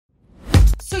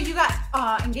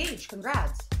Engaged.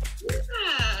 Congrats.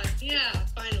 Yeah,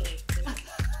 finally.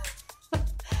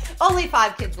 Only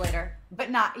 5 kids later,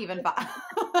 but not even 5.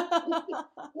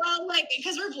 Well, like,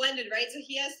 because we're blended, right? So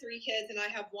he has 3 kids and I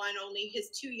have 1. Only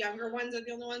his 2 younger ones are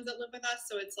the only ones that live with us.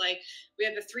 So it's like we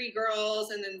have the 3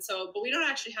 girls, and then but we don't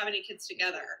actually have any kids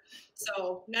together.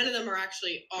 So none of them are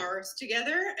actually ours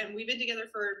together, and we've been together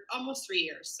for almost 3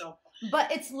 years. So,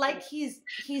 but it's like he's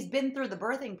been through the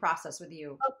birthing process with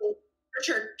you.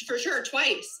 For sure,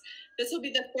 twice. This will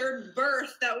be the 3rd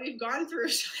birth that we've gone through,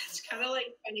 so it's kind of like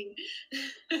funny.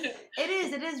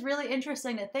 It is really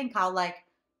interesting to think how, like,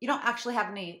 you don't actually have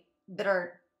any that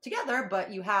are together,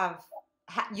 but you have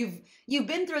you've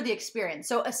been through the experience.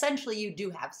 So essentially, you do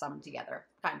have some together,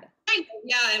 kind of.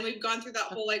 Yeah, and we've gone through that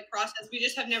whole like process. We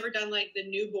just have never done like the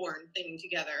newborn thing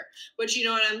together, which, you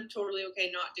know what, I'm totally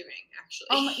okay not doing,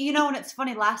 actually. You know, and it's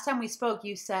funny. Last time we spoke,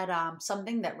 you said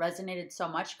something that resonated so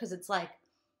much, because it's like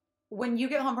when you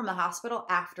get home from the hospital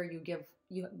after you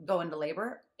go into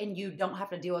labor and you don't have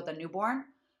to deal with a newborn,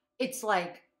 it's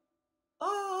like,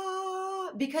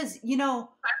 because, you know,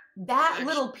 that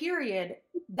little period,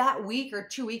 that week or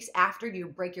 2 weeks after you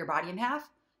break your body in half,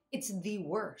 it's the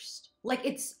worst. Like,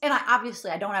 and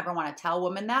I don't ever want to tell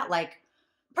women that, like,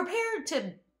 prepare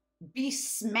to be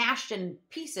smashed in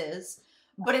pieces,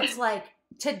 but it's like,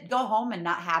 to go home and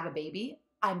not have a baby,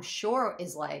 I'm sure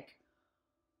is like,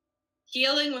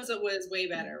 healing was way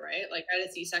better, right? Like, I had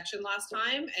a C-section last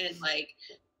time, and like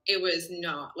it was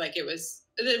not like, it was,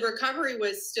 the recovery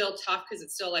was still tough because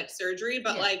it's still like surgery,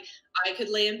 but yeah, like I could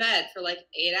lay in bed for like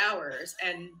 8 hours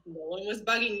and no one was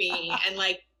bugging me, and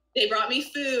like they brought me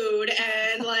food,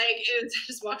 and like it was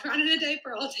just walk around in a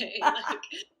diaper all day. Like,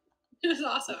 it was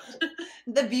awesome.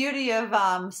 The beauty of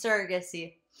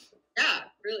surrogacy. Yeah,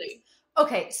 really.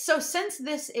 Okay, so since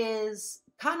this is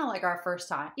kind of like our first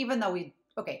time, even though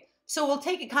so we'll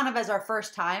take it kind of as our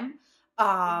first time.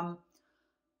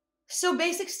 So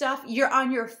basic stuff, you're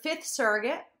on your 5th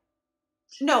surrogate.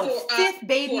 No, 5th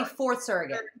baby, 4th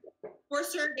surrogate. 4th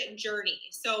surrogate journey.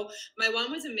 So my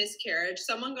one was a miscarriage.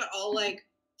 Someone got all like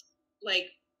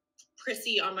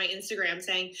prissy on my Instagram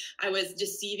saying I was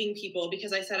deceiving people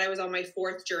because I said I was on my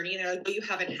 4th journey, and they're like, well, you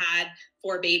haven't had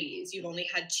 4 babies. You've only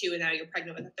had 2, and now you're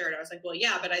pregnant with a 3rd. I was like, well,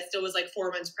 yeah, but I still was like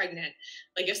 4 months pregnant.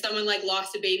 Like, if someone like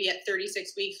lost a baby at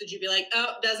 36 weeks, would you be like,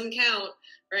 oh, doesn't count,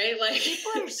 right? Like,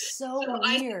 people are so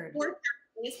weird.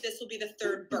 This will be the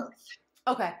 3rd birth.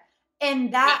 Okay.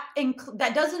 And that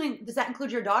does that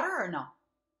include your daughter or no?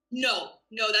 No,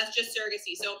 that's just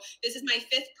surrogacy. So this is my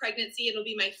 5th pregnancy. It'll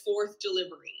be my 4th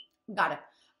delivery. Got it.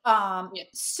 Yeah.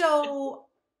 So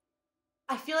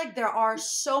I feel like there are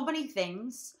so many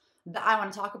things that I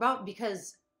want to talk about,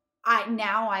 because I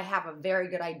have a very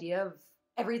good idea of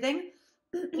everything.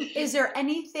 Is there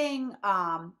anything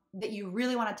that you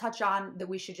really want to touch on that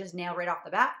we should just nail right off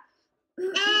the bat?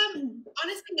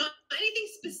 Honestly, not anything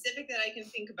specific that I can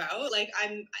think about. Like,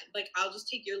 I'll just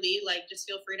take your lead. Like, just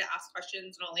feel free to ask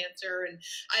questions and I'll answer. And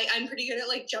I'm pretty good at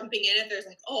like jumping in. If there's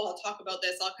like, oh, I'll talk about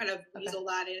this, I'll kind of weasel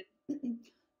that in.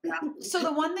 Yeah. So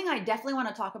the one thing I definitely want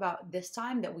to talk about this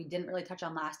time that we didn't really touch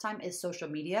on last time is social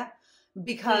media,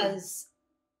 because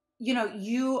you know,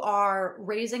 you are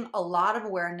raising a lot of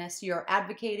awareness. You're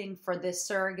advocating for this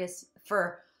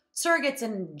for surrogates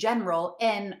in general,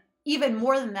 and even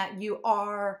more than that, you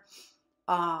are.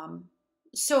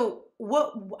 So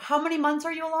how many months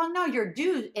are you along now? You're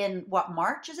due in what,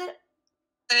 March, is it?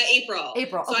 April.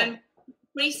 April. So okay. I'm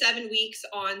 27 weeks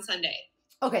on Sunday.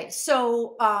 Okay.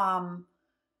 So,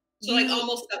 so like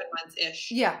almost 7 months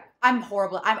ish. Yeah. I'm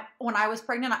horrible. When I was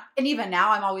pregnant, and even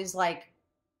now, I'm always like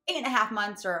 8.5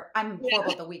 months, or I'm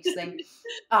horrible at the weeks thing.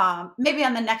 Maybe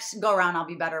on the next go around, I'll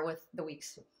be better with the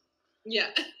weeks. Yeah.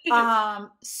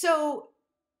 So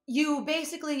you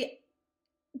basically,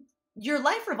 your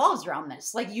life revolves around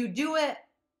this. Like, you do it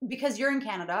because you're in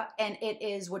Canada, and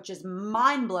which is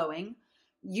mind blowing.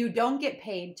 You don't get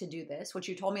paid to do this, which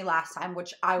you told me last time,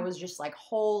 which I was just like,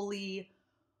 holy,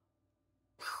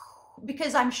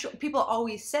 because I'm sure people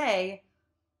always say,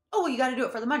 oh, well, you got to do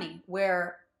it for the money,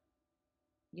 where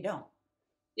you don't.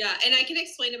 Yeah, and I can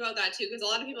explain about that too, because a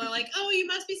lot of people are like, "Oh, you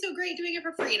must be so great doing it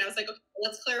for free." And I was like, "Okay,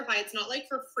 let's clarify. It's not like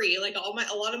for free. Like, a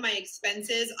lot of my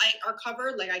expenses are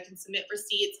covered. Like, I can submit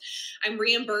receipts. I'm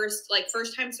reimbursed. Like,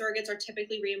 first-time surrogates are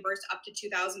typically reimbursed up to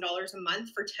 $2,000 a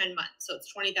month for 10 months, so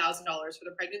it's $20,000 for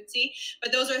the pregnancy.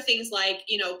 But those are things like,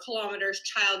 you know, kilometers,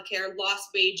 childcare, lost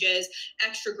wages,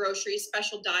 extra groceries,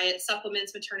 special diet,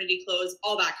 supplements, maternity clothes,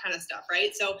 all that kind of stuff,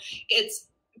 right? So it's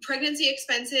pregnancy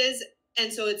expenses.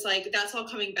 And so it's like, that's all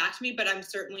coming back to me, but I'm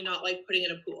certainly not like putting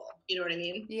in a pool. You know what I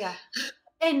mean? Yeah.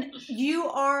 And you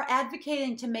are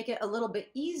advocating to make it a little bit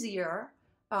easier,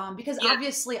 because Yeah.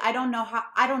 obviously I don't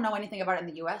know anything about it in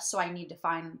the US, so I need to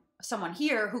find someone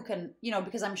here who can,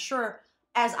 because I'm sure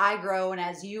as I grow and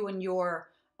as you and your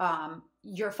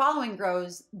following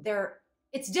grows,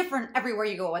 it's different everywhere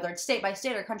you go, whether it's state by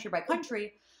state or country by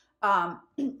country.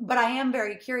 But I am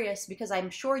very curious because I'm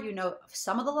sure you know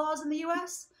some of the laws in the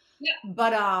US, Yeah.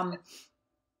 but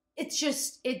it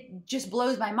just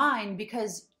blows my mind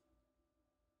because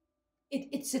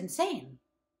it's insane.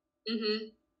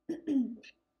 Mm-hmm.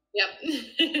 Yep.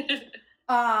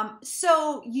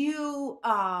 So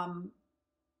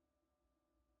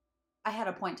I had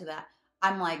a point to that.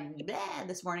 I'm like bleh,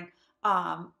 this morning.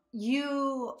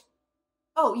 You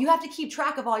have to keep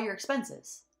track of all your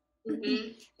expenses.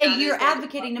 Mm-hmm. And you're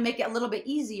advocating to make it a little bit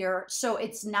easier, so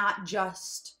it's not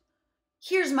just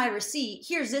here's my receipt,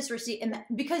 here's this receipt, and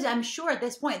because I'm sure at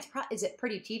this point is it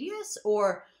pretty tedious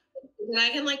or? And I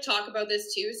can talk about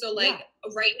this too. So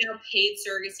right now, paid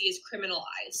surrogacy is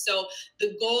criminalized. So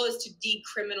the goal is to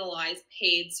decriminalize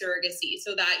paid surrogacy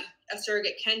so that a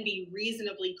surrogate can be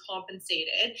reasonably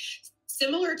compensated,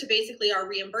 similar to basically our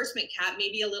reimbursement cap,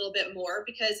 maybe a little bit more,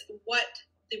 because what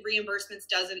the reimbursements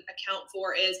doesn't account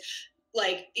for is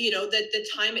the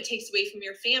time it takes away from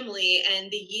your family and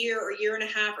the year or year and a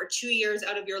half or 2 years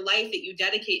out of your life that you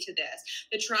dedicate to this,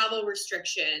 the travel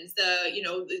restrictions,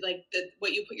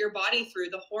 what you put your body through,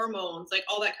 the hormones,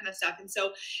 all that kind of stuff. And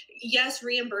so, yes,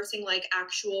 reimbursing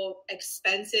actual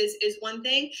expenses is one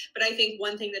thing, but I think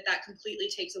one thing that completely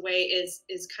takes away is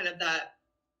kind of that,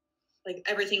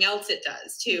 everything else it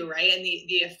does too, right? And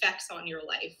the effects on your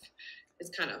life is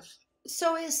kind of.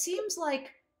 So it seems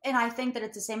like, and I think that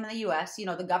it's the same in the US,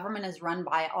 the government is run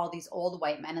by all these old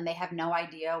white men and they have no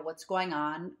idea what's going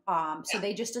on. So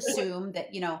they just assume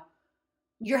that,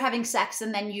 you're having sex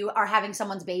and then you are having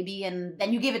someone's baby and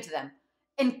then you give it to them.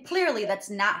 And clearly that's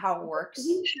not how it works.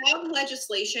 We have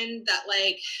legislation that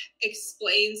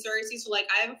explains surrogacy. So I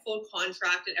have a full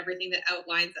contract and everything that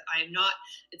outlines that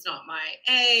it's not my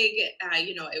egg.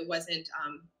 It wasn't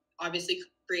obviously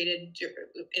created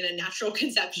in a natural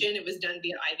conception. It was done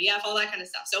via IVF, all that kind of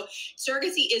stuff. So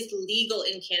surrogacy is legal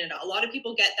in Canada. A lot of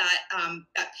people get that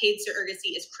that paid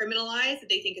surrogacy is criminalized. That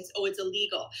they think it's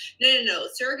illegal. No.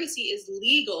 Surrogacy is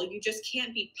legal. You just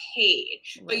can't be paid.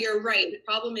 Right. But you're right. The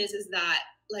problem is that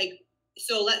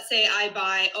so let's say I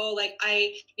buy,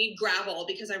 I need Gravol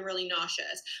because I'm really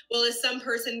nauseous. Well, is some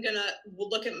person gonna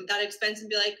look at that expense and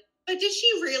be like, but did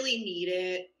she really need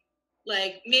it?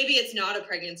 Maybe it's not a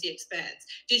pregnancy expense.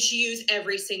 Did she use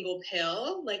every single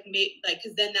pill?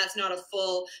 Because then that's not a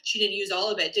full, she didn't use all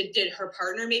of it. Did her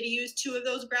partner maybe use 2 of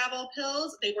those Gravol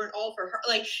pills? They weren't all for her.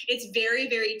 It's very,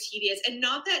 very tedious. And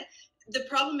not that the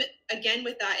problem again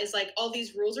with that is all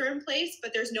these rules are in place,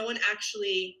 but there's no one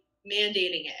actually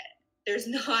mandating it. There's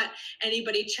not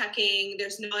anybody checking.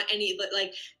 There's not any,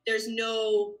 there's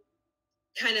no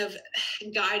kind of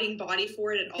guiding body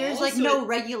for it at all. There's no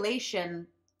regulation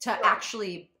to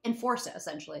actually enforce it,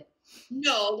 essentially.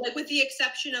 No, with the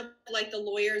exception of the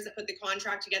lawyers that put the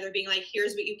contract together being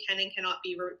here's what you can and cannot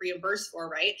be reimbursed for,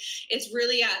 right? It's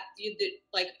really at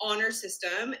the honor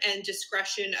system and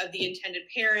discretion of the intended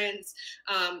parents.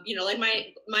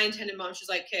 My intended mom, she's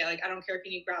like, okay, I don't care if you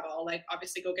need Gravol,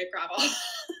 obviously go get Gravol,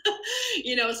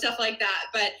 stuff like that.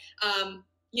 But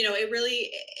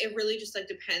it really just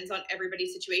depends on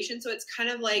everybody's situation. So it's kind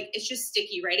of it's just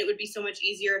sticky, right? It would be so much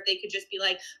easier if they could just be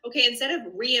okay, instead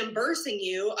of reimbursing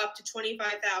you up to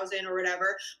 25,000 or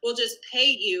whatever, we'll just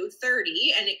pay you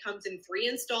 30 and it comes in 3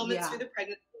 installments through the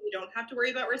pregnancy. You don't have to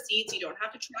worry about receipts. You don't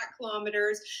have to track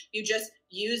kilometers. You just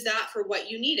use that for what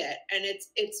you need it. And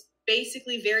it's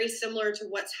basically very similar to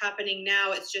what's happening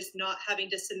now. It's just not having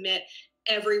to submit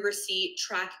every receipt,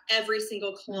 track every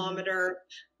single kilometer,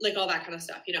 all that kind of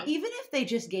stuff, Even if they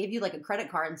just gave you a credit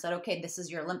card and said, okay, this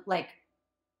is your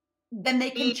then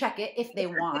they can check it if they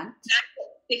want. That's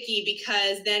sticky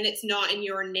because then it's not in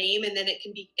your name and then it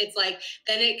can be,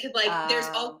 then it could there's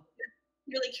all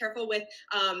really careful with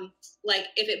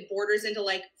if it borders into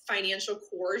financial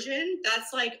coercion.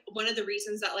 That's one of the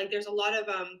reasons that there's a lot of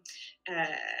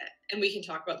and we can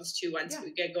talk about this too once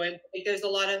we get going. There's a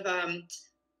lot of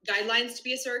guidelines to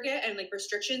be a surrogate and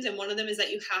restrictions, and one of them is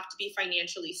that you have to be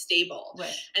financially stable.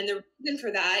 Right. And the reason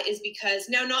for that is because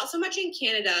now, not so much in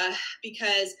Canada,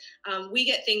 because we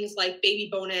get things like baby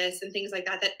bonus and things like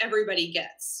that everybody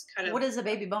gets. What is a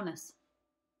baby bonus?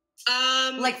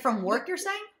 From work, you're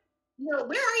saying? No,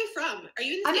 where are you from? Are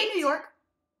you in the I'm States? in New York.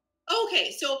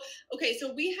 Okay, so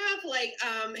we have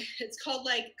it's called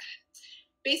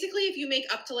basically, if you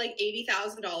make up to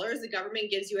 $80,000, the government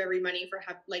gives you every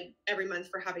month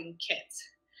for having kids.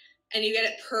 and you get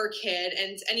it per kid,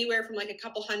 and it's anywhere from like a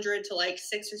couple hundred to like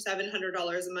 $600 or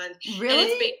 $700 a month. And it's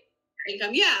Really? based on your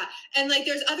income. Yeah. And like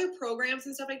there's other programs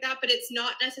and stuff like that, but it's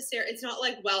not necessary. It's not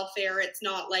like welfare. It's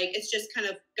not like, it's just kind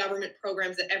of government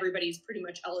programs that everybody's pretty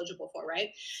much eligible for, right?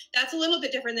 That's a little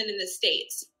bit different than in the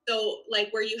States. So like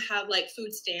where you have like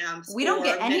food stamps. We don't or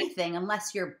get anything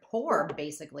unless you're poor,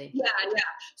 basically. yeah, yeah.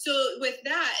 So with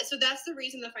that, so that's the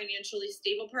reason the financially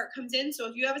stable part comes in. So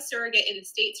if you have a surrogate in the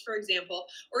States, for example,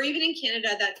 or even in Canada,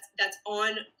 that's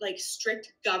on like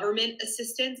strict government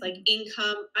assistance, like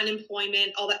income,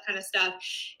 unemployment, all that kind of stuff.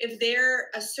 If they're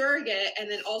a surrogate and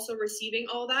then also receiving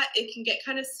all that, it can get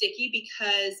kind of sticky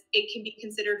because it can be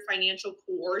considered financial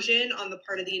coercion on the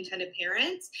part of the intended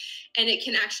parents, and it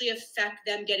can actually affect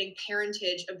them getting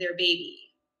parentage of their baby.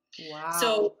 Wow.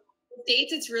 So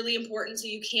States, it's really important. So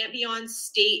you can't be on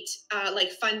state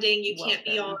like funding. You can't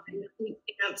be on food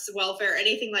stamps, welfare,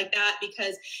 anything like that,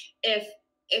 because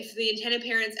if the intended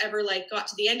parents ever like got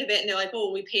to the end of it and they're like,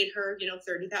 oh, we paid her, you know,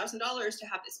 $30,000 to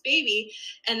have this baby,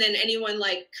 and then anyone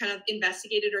like kind of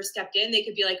investigated or stepped in, they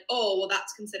could be like, oh, well,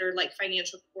 that's considered like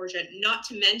financial coercion. Not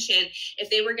to mention, if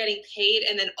they were getting paid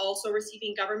and then also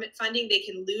receiving government funding, they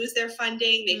can lose their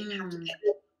funding. They can have to pay.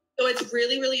 So it's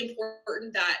really, really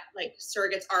important that like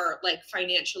surrogates are like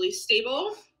financially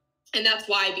stable. And that's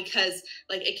why, because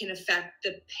like it can affect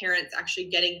the parents actually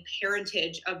getting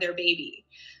parentage of their baby.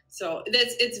 So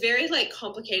it's very like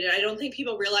complicated. I don't think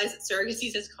people realize that surrogacy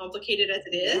is as complicated as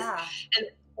it is. Yeah. And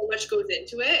so much goes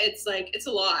into it. It's like, it's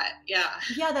a lot. Yeah.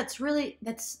 Yeah, that's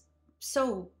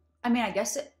so, I mean, I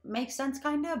guess it makes sense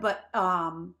kind of, but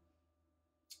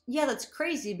yeah, that's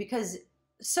crazy because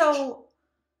so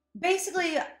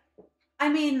basically, I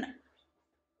mean,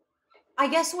 I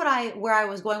guess where I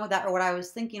was going with that, or what I was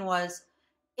thinking was,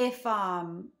 if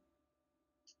I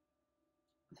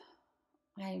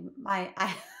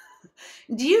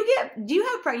do you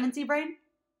have pregnancy brain?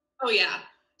 Oh yeah.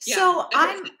 So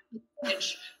I'm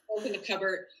open the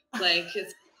cupboard, like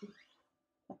it's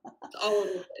all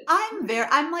over the place.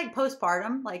 I'm like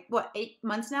postpartum, like what, 8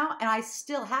 months now, and I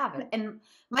still have it. And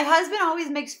my husband always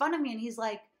makes fun of me, and he's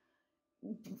like,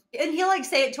 and he'll like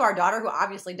say it to our daughter, who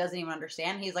obviously doesn't even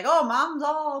understand. He's like, "Oh, mom's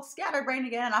all scatterbrained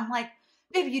again." I'm like,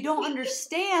 "Baby, you don't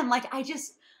understand. Like, I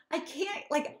can't.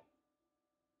 Like,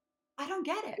 I don't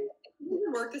get it. It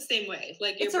doesn't work the same way.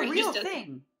 Like It's a real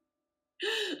thing.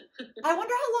 I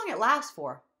wonder how long it lasts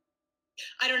for."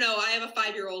 I don't know. I have a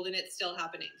 5-year-old and it's still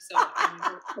happening. So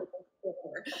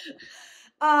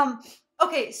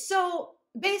okay, so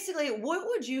basically, what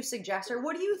would you suggest, or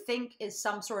what do you think is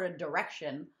some sort of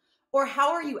direction, or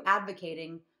how are you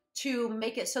advocating to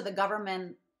make it so the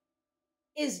government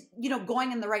is, you know,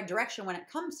 going in the right direction when it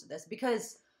comes to this?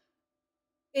 Because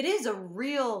it is a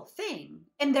real thing,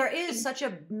 and there is such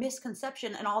a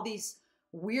misconception and all these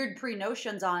weird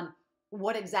pre-notions on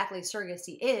what exactly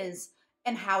surrogacy is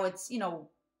and how it's, you know,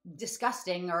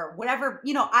 disgusting or whatever.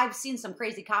 You know, I've seen some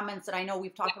crazy comments that I know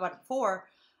we've talked about it before.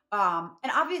 And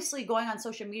obviously going on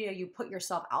social media, you put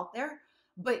yourself out there,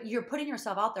 but you're putting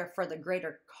yourself out there for the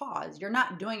greater cause. You're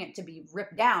not doing it to be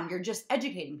ripped down. You're just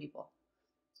educating people.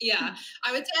 Yeah,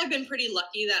 I would say I've been pretty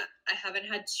lucky that I haven't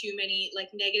had too many like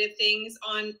negative things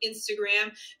on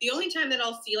Instagram. The only time that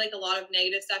I'll see like a lot of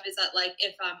negative stuff is that like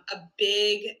if a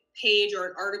big page or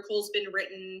an article's been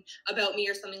written about me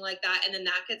or something like that, and then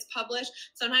that gets published,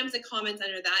 sometimes the comments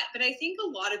under that. But I think a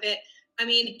lot of it, I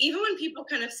mean, even when people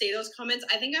kind of say those comments,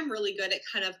 I think I'm really good at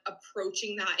kind of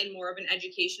approaching that in more of an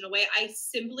educational way. I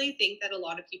simply think that a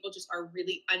lot of people just are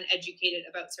really uneducated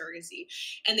about surrogacy,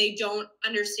 and they don't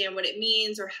understand what it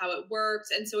means or how it works.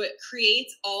 And so it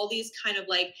creates all these kind of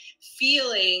like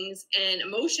feelings and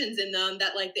emotions in them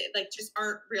that like just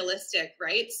aren't realistic,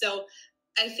 right? So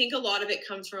I think a lot of it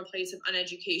comes from a place of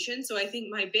uneducation. So I think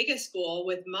my biggest goal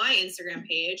with my Instagram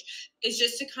page is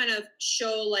just to kind of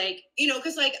show like, you know,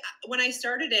 because like when I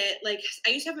started it, like I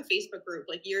used to have a Facebook group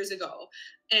like years ago,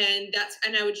 and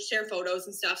I would share photos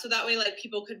and stuff. So that way, like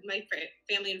people could, my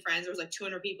family and friends, there was like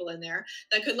 200 people in there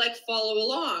that could like follow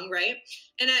along. Right.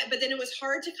 But then it was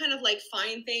hard to kind of like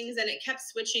find things, and it kept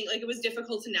switching. Like it was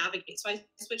difficult to navigate. So I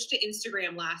switched to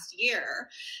Instagram last year,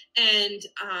 and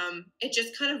it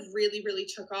just kind of really, really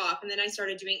took off. And then I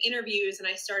started doing interviews, and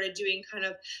I started doing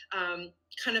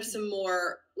kind of some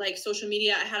more like social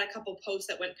media. I had a couple posts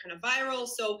that went kind of viral.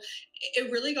 So it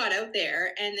really got out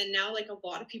there. And then now like a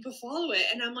lot of people follow it.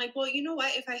 And I'm like, well, you know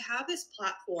what? If I have this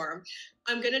platform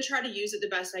I'm going to try to use it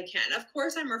the best I can. Of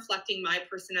course, I'm reflecting my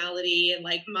personality and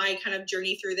like my kind of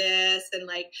journey through this and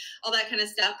like all that kind of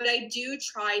stuff. But I do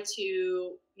try to,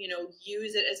 you know,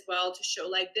 use it as well to show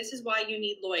like, this is why you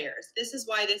need lawyers. This is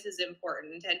why this is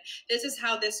important. And this is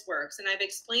how this works. And I've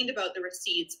explained about the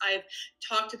receipts. I've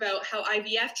talked about how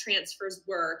IVF transfers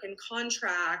work and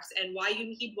contracts and why you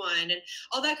need one and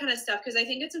all that kind of stuff. Because I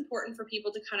think it's important for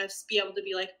people to kind of be able to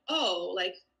be like, oh,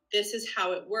 like this is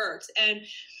how it works. And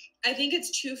I think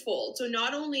it's twofold. So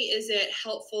not only is it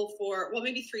helpful for, well,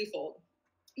 maybe threefold.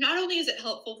 Not only is it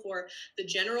helpful for the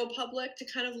general public to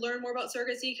kind of learn more about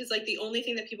surrogacy, because like the only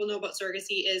thing that people know about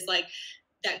surrogacy is like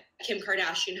that Kim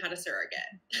Kardashian had a surrogate.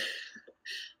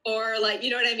 Or like,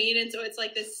 you know what I mean? And so it's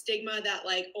like this stigma that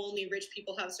like only rich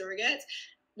people have surrogates,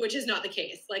 which is not the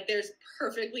case. Like there's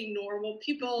perfectly normal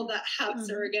people that have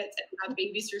surrogates and have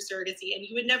babies through surrogacy. And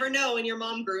you would never know in your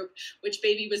mom group which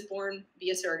baby was born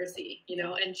via surrogacy, you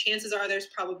know, and chances are there's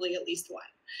probably at least one.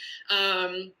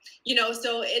 You know,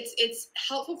 so it's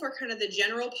helpful for kind of the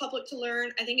general public to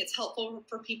learn. I think it's helpful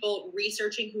for people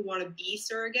researching who want to be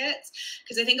surrogates,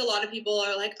 because I think a lot of people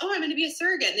are like, oh, I'm going to be a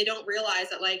surrogate. And they don't realize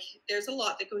that like, there's a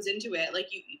lot that goes into it. Like,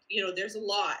 you know, there's a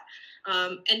lot,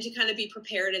 and to kind of be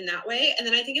prepared in that way. And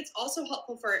then I think it's also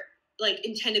helpful for like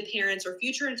intended parents or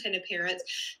future intended parents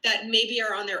that maybe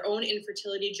are on their own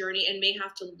infertility journey and may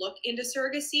have to look into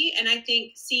surrogacy. And I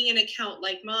think seeing an account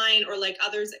like mine or like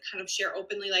others that kind of share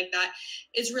openly like that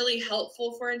is really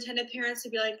helpful for intended parents to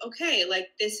be like, okay, like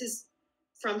this is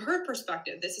from her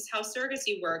perspective, this is how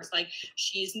surrogacy works. Like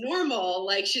she's normal,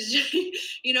 like she's,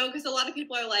 you know, because a lot of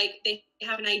people are like, they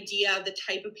have an idea of the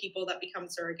type of people that become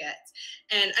surrogates.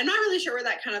 And I'm not really sure where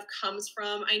that kind of comes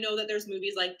from. I know that there's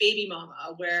movies like Baby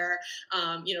Mama where,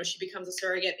 you know, she becomes a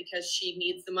surrogate because she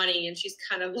needs the money and she's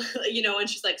kind of, you know, and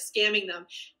she's like scamming them.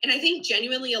 And I think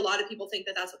genuinely a lot of people think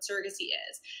that that's what surrogacy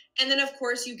is. And then of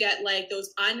course you get like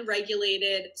those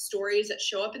unregulated stories that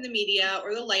show up in the media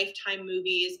or the Lifetime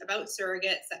movies about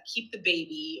surrogates that keep the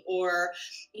baby or,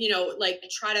 you know, like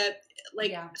try to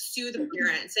like sue the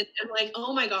parents. And I'm like,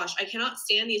 oh my gosh, I cannot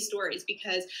stand these stories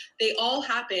because they all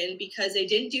happen because they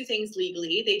didn't do things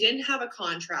legally. They didn't have a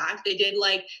contract. They did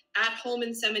like at-home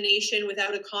insemination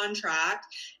without a contract,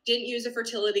 didn't use a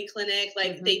fertility clinic.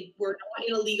 Like they were not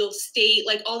in a legal state,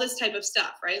 like all this type of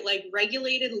stuff, right? Like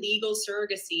regulated legal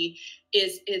surrogacy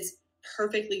is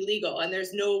perfectly legal. And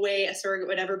there's no way a surrogate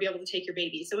would ever be able to take your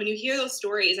baby. So when you hear those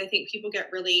stories, I think people get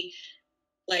really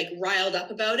like riled up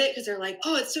about it because they're like,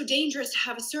 oh, it's so dangerous to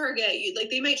have a surrogate. Like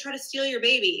they might try to steal your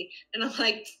baby. And I'm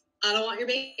like, I don't want your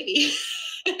baby.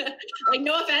 Like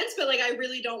no offense, but like I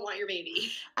really don't want your baby.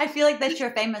 I feel like that's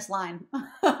your famous line.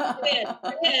 It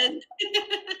is.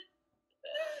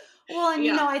 Well, and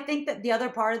you know, I think that the other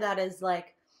part of that is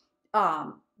like,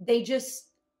 they just,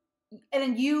 and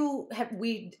then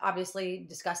we obviously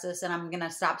discussed this, and I'm going to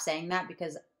stop saying that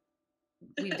because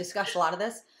we've discussed a lot of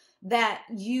this, that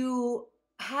you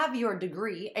have your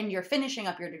degree and you're finishing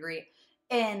up your degree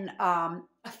in a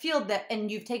field that, and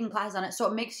you've taken classes on it. So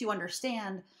it makes you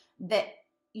understand that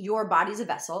your body's a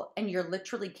vessel and you're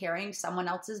literally carrying someone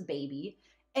else's baby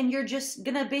and you're just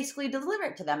going to basically deliver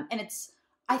it to them. And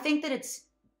I think that it's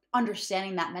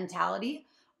understanding that mentality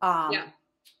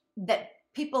that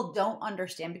people don't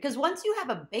understand, because once you have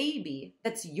a baby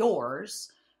that's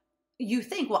yours, you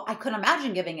think, well, I couldn't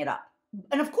imagine giving it up.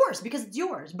 And of course, because it's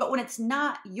yours. But when it's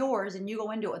not yours and you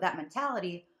go into it with that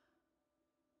mentality.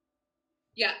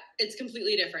 Yeah, it's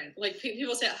completely different. Like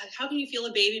people say, how can you feel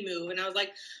a baby move? And I was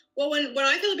like, well, when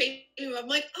I feel a baby move, I'm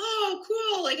like, oh,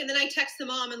 cool. Like, and then I text the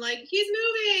mom and like, he's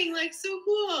moving, like so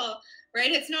cool.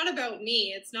 Right. It's not about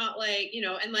me. It's not like, you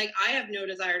know, and like, I have no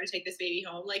desire to take this baby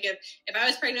home. Like if I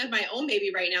was pregnant with my own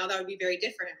baby right now, that would be very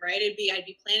different. Right. I'd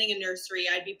be planning a nursery.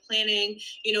 I'd be planning,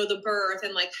 you know, the birth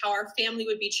and like how our family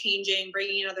would be changing,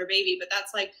 bringing another baby. But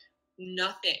that's like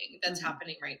nothing that's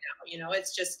happening right now. You know,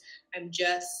 it's just, I'm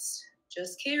just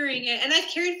carrying it. And I've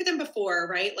cared for them before,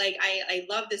 right? Like I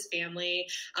love this family.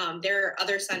 Their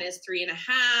other son is 3.5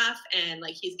 and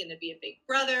like, he's going to be a big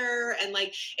brother. And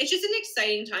like, it's just an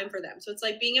exciting time for them. So it's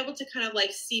like being able to kind of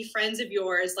like see friends of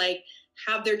yours, like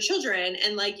have their children.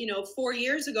 And like, you know, 4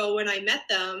 years ago when I met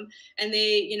them and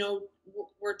they, you know,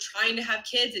 were trying to have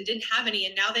kids and didn't have any.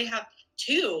 And now they have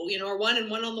 2, you know, or 1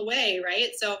 and 1 on the way.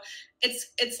 Right. So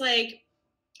it's like,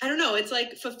 I don't know. It's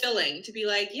like fulfilling to be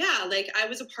like, yeah, like I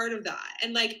was a part of that.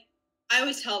 And like, I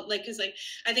always tell like, cause like,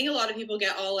 I think a lot of people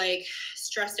get all like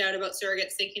stressed out about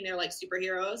surrogates thinking they're like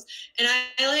superheroes. And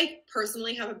I like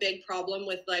personally have a big problem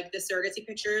with like the surrogacy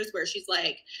pictures where she's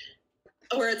like,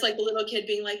 where it's like the little kid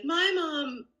being like, my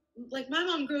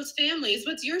mom grows families.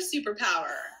 What's your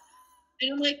superpower?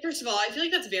 And I'm like, first of all, I feel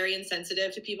like that's very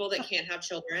insensitive to people that can't have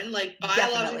children. Like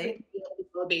biologically, Definitely. being able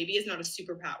to have a baby is not a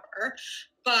superpower,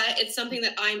 but it's something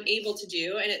that I'm able to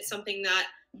do, and it's something that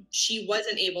she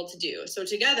wasn't able to do. So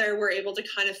together, we're able to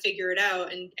kind of figure it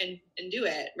out and do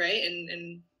it, right?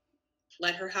 And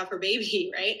let her have her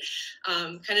baby, right?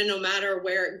 Kind of no matter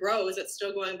where it grows, it's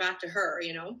still going back to her,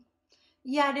 you know?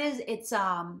 Yeah, it is.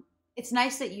 It's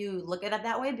nice that you look at it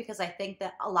that way because I think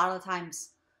that a lot of the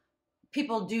times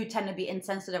people do tend to be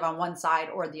insensitive on one side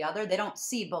or the other. They don't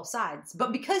see both sides.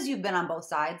 But because you've been on both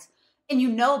sides and you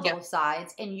know Yeah. both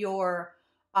sides and you're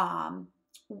um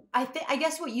I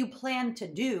guess what you plan to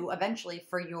do eventually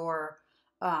for your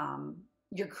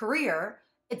career,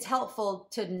 it's helpful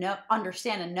to know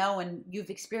understand and know and you've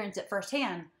experienced it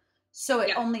firsthand. So it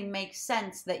Yeah. only makes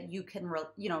sense that you can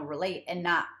relate and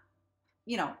not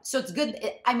so it's good.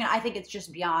 I mean, I think it's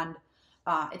just beyond,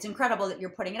 it's incredible that you're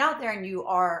putting it out there and you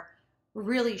are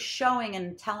really showing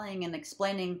and telling and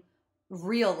explaining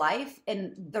real life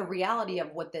and the reality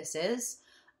of what this is.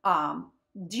 Um,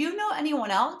 do you know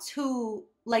anyone else who,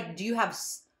 like, do you have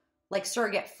like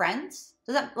surrogate friends?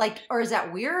 Does that like, or is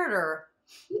that weird or?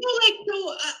 You know, like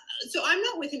so I'm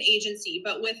not with an agency,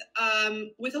 but with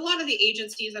a lot of the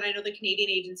agencies that I know, the Canadian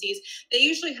agencies, they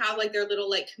usually have like their little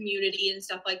like community and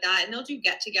stuff like that, and they'll do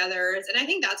get-togethers, and I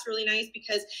think that's really nice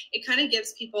because it kind of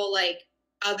gives people like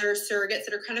other surrogates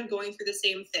that are kind of going through the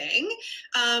same thing,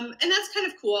 and that's kind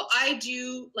of cool. I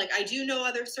do know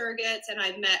other surrogates, and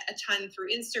I've met a ton through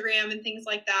Instagram and things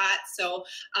like that. So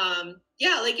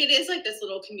yeah, like it is like this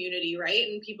little community, right?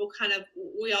 And people kind of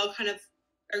we all kind of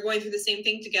are going through the same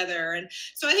thing together. And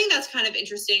so I think that's kind of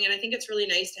interesting. And I think it's really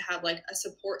nice to have like a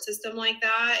support system like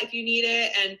that if you need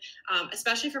it. And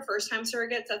especially for first time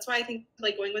surrogates, that's why I think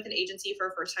like going with an agency for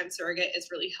a first time surrogate is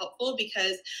really helpful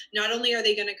because not only are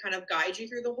they going to kind of guide you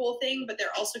through the whole thing, but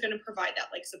they're also going to provide that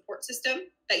like support system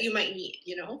that you might need,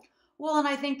 you know? Well, and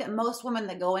I think that most women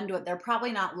that go into it, they're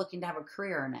probably not looking to have a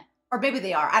career in it, or maybe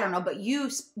they are. I don't know, but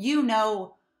you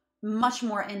know much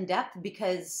more in depth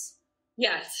because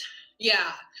Yes.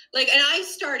 Yeah. Like, and I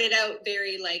started out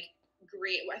very like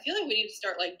great. I feel like we need to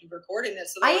start like recording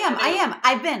this. So I that am, I am,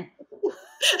 I've been.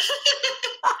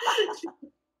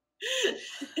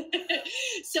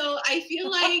 so I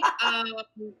feel like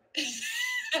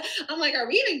I'm like, are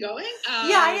we even going?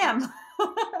 Yeah, I am.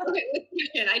 Okay,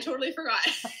 I totally forgot.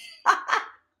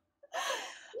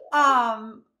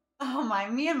 Oh my,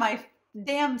 me and my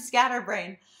damn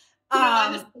scatterbrain.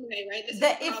 I'm the same way, right? This is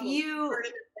That the if problem. you Part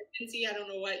of the pregnancy, I don't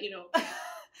know what, you know.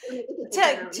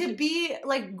 to be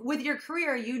like with your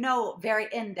career, you know very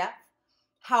in depth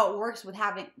how it works with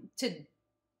having to.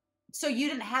 So you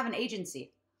didn't have an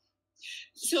agency.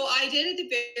 So I did at the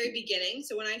very beginning.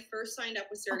 So when I first signed up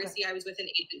with Okay. surrogacy, I was with an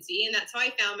agency, and that's how I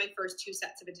found my first two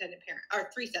sets of intended parent or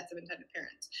three sets of intended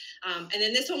parents. And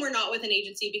then this one we're not with an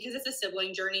agency because it's a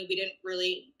sibling journey. We didn't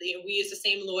really, we use the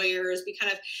same lawyers. We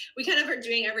kind of are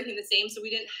doing everything the same, so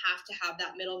we didn't have to have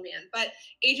that middleman. But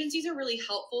agencies are really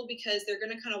helpful because they're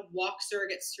going to kind of walk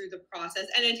surrogates through the process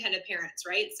and intended parents,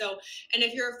 right? So, and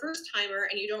if you're a first timer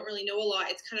and you don't really know a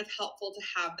lot, it's kind of helpful to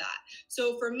have that.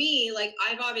 So for me, like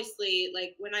I've obviously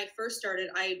like when I first started,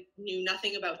 I knew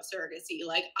nothing about surrogacy.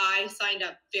 Like I signed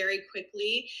up very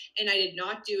quickly and I did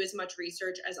not do as much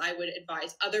research as I would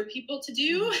advise other people to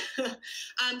do.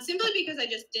 Simply because I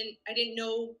didn't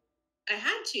know I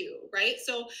had to, right?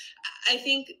 So I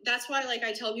think that's why like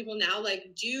I tell people now, like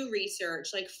do research,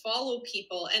 like follow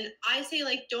people. And I say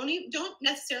like don't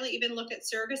necessarily even look at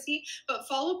surrogacy, but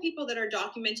follow people that are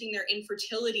documenting their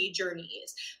infertility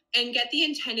journeys and get the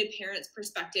intended parents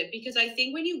perspective. Because I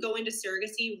think when you go into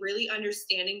surrogacy, really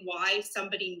understanding why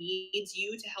somebody needs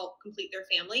you to help complete their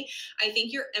family, I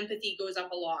think your empathy goes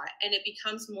up a lot and it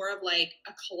becomes more of like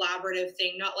a collaborative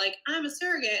thing, not like I'm a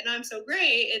surrogate and I'm so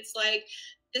great. It's like,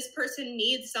 this person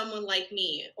needs someone like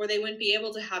me or they wouldn't be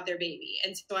able to have their baby.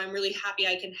 And so I'm really happy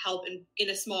I can help in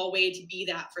a small way to be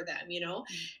that for them, you know?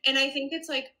 And I think it's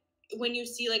like when you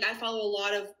see, like I follow a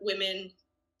lot of women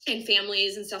and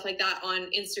families and stuff like that on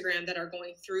Instagram that are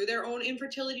going through their own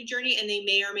infertility journey and they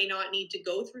may or may not need to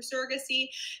go through surrogacy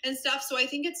and stuff. So I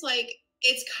think it's like,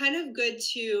 it's kind of good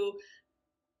to,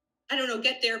 I don't know,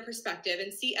 get their perspective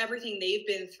and see everything they've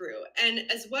been through. And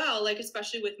as well, like,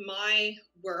 especially with my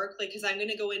work, like, cause I'm going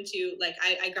to go into, like,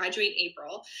 I graduate in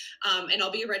April and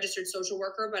I'll be a registered social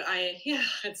worker, but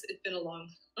it's been a long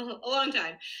a long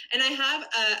time. And I have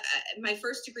my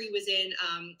first degree was in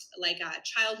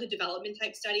childhood development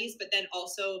type studies, but then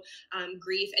also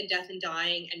grief and death and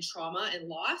dying and trauma and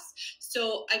loss.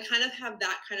 So I kind of have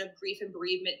that kind of grief and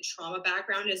bereavement and trauma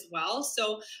background as well.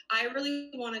 So I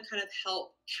really want to kind of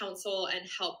help counsel and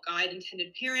help guide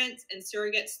intended parents and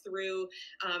surrogates through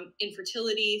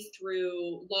infertility,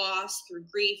 through loss, through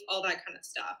grief, all that kind of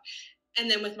stuff. And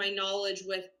then with my knowledge,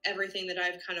 with everything that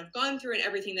I've kind of gone through and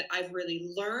everything that I've really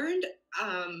learned,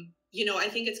 I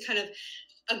think it's kind of,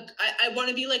 I want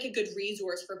to be like a good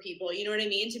resource for people, you know what I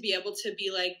mean? To be able to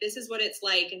be like, this is what it's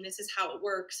like, and this is how it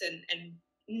works, and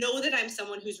know that I'm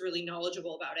someone who's really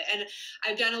knowledgeable about it. And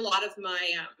I've done a lot of my,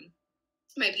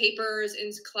 my papers in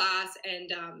class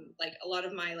and like a lot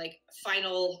of my like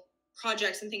final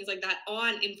projects and things like that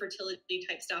on infertility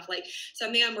type stuff. Like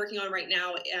something I'm working on right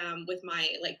now with my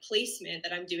like placement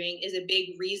that I'm doing is a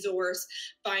big resource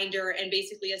binder and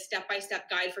basically a step-by-step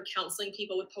guide for counseling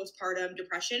people with postpartum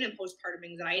depression and postpartum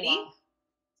anxiety.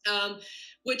 Wow.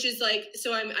 Which is like,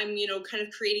 so I'm kind of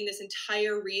creating this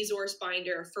entire resource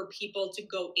binder for people to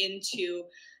go into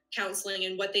counseling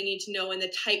and what they need to know and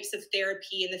the types of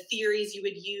therapy and the theories you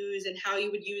would use and how you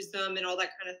would use them and all that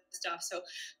kind of stuff. So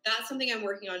that's something I'm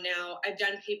working on now. I've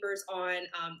done papers on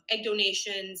egg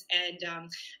donations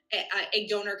and egg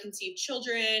donor conceived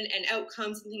children and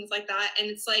outcomes and things like that. And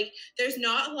it's like, there's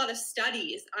not a lot of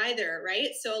studies either,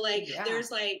 right? So like,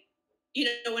 there's like,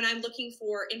 when I'm looking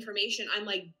for information, I'm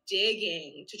like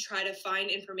digging to try to find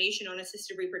information on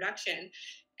assisted reproduction.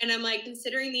 And I'm like,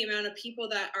 considering the amount of people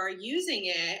that are using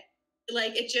it,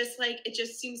 it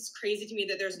just seems crazy to me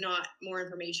that there's not more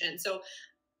information. So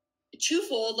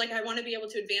twofold, like I want to be able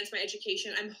to advance my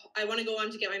education. I want to go on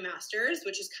to get my master's,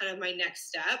 which is kind of my next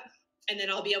step. And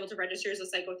then I'll be able to register as a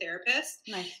psychotherapist.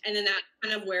 Nice. And then that's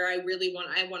kind of where I want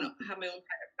to have my own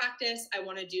private practice. I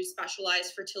want to do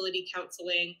specialized fertility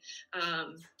counseling,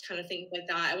 kind of things like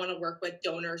that. I want to work with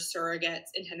donors, surrogates,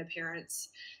 intended parents.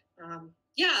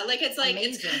 It's like,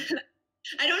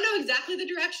 I don't know exactly the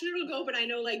direction it'll go, but I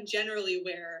know like generally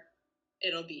where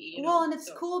it'll be. Well, and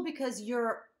it's cool because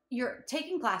you're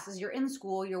taking classes, you're in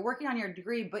school, you're working on your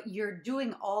degree, but you're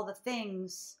doing all the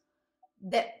things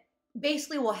that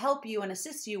basically will help you and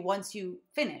assist you once you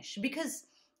finish. Because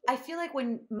I feel like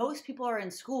when most people are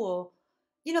in school,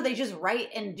 they just write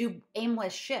and do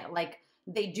aimless shit. Like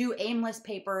they do aimless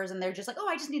papers and they're just like, oh,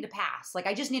 I just need to pass. Like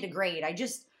I just need a grade.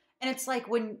 And it's like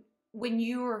when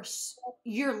you're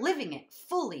living it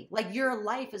fully, like your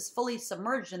life is fully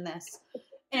submerged in this.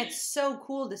 And it's so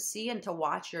cool to see and to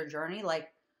watch your journey. Like,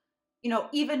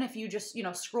 even if you just,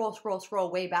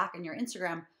 scroll way back in your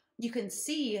Instagram, you can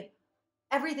see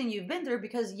everything you've been through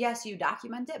because yes, you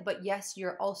document it, but yes,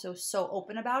 you're also so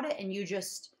open about it. And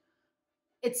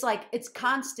it's like, it's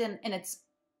constant and it's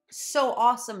so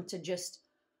awesome to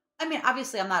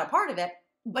obviously I'm not a part of it,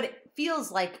 but it feels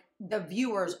like the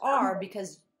viewers are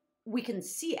because we can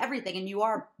see everything and you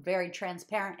are very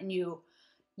transparent and you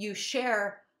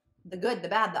share the good, the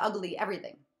bad, the ugly,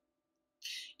 everything.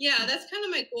 Yeah, that's kind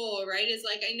of my goal, right? Is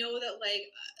like, I know that like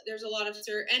there's a lot of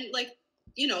and like,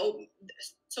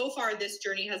 so far this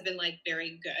journey has been like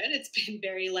very good. It's been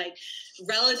very like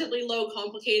relatively low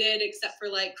complicated, except for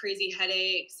like crazy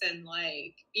headaches and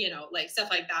like, like stuff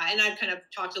like that. And I've kind of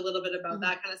talked a little bit about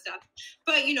that kind of stuff.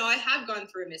 But, I have gone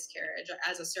through a miscarriage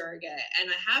as a surrogate and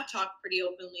I have talked pretty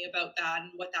openly about that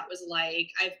and what that was like.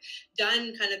 I've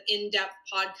done kind of in-depth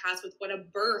podcasts with what a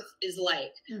birth is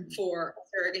like for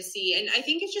surrogacy. And I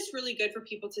think it's just really good for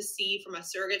people to see from a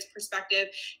surrogate's perspective,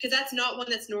 because that's not one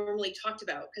that's normally talked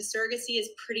about, because surrogacy is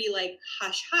pretty like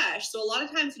hush hush. So a lot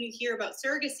of times when you hear about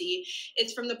surrogacy,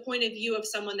 it's from the point of view of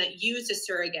someone that used a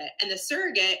surrogate, and the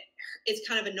surrogate is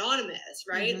kind of anonymous,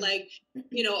 right? Like,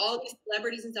 all these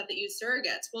celebrities and stuff that use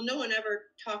surrogates. Well, no one ever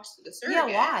talks to the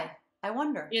surrogate. Yeah, why? I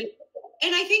wonder.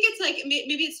 And I think it's like,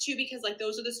 maybe it's too, because like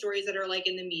those are the stories that are like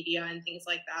in the media and things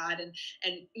like that. And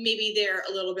maybe they're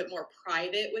a little bit more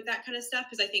private with that kind of stuff.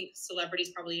 Because I think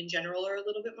celebrities probably in general are a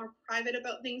little bit more private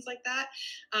about things like that.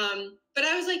 But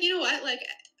I was like, you know what? Like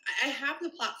I have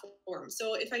the platform.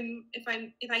 So if I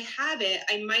have it,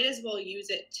 I might as well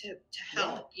use it to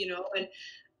help, and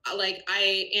like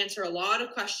I answer a lot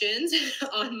of questions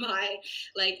on my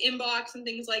like inbox and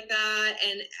things like that.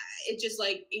 And it just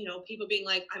like, people being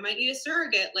like, I might need a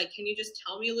surrogate. Like, can you just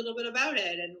tell me a little bit about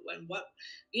it and what,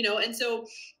 and so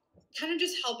kind of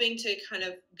just helping to kind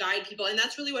of guide people. And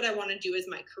that's really what I want to do as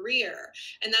my career.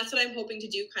 And that's what I'm hoping to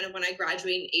do kind of when I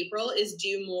graduate in April, is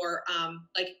do more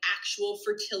like actual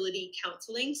fertility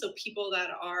counseling. So people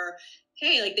that are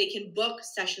hey, like they can book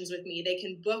sessions with me, they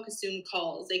can book Zoom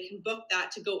calls, they can book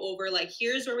that to go over like,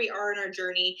 here's where we are in our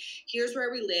journey, here's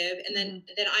where we live. And then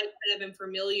I kind of am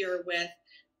familiar with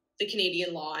the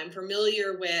Canadian law. I'm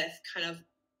familiar with kind of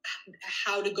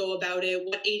how to go about it,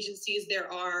 what agencies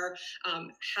there are,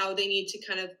 how they need to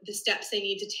kind of the steps they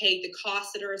need to take, the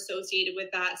costs that are associated with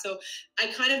that. So I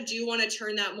kind of do want to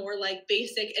turn that more like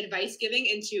basic advice giving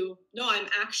into, no, I'm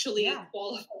actually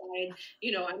qualified,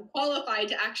 I'm qualified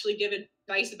to actually give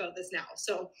advice about this now.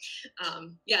 So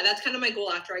that's kind of my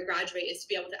goal after I graduate, is to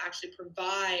be able to actually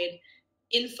provide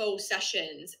info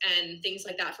sessions and things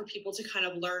like that for people to kind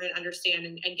of learn and understand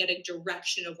and get a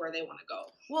direction of where they want to go.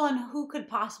 Well, and who could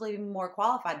possibly be more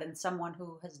qualified than someone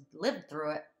who has lived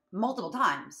through it multiple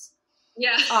times?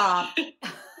 Yeah.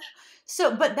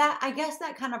 But I guess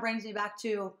that kind of brings me back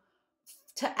to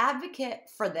advocate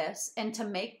for this and to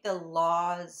make the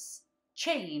laws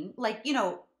chain, like, I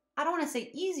don't want to say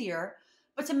easier,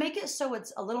 but to make it so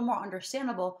it's a little more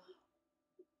understandable.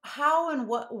 How and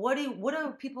what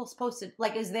are people supposed to,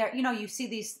 like, is there, you see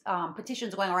these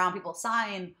petitions going around, people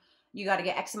sign, you got to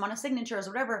get X amount of signatures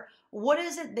or whatever. What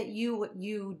is it that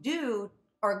you do,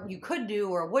 or you could do,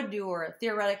 or would do, or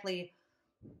theoretically,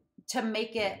 to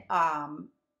make it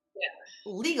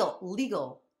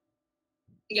legal?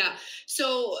 Yeah.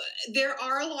 So there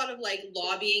are a lot of like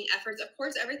lobbying efforts. Of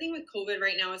course, everything with COVID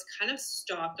right now has kind of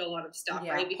stopped a lot of stuff,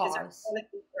 right? Because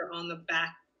they're on the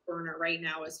back burner right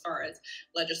now as far as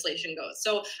legislation goes.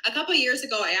 So a couple of years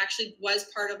ago, I actually was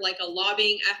part of like a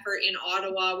lobbying effort in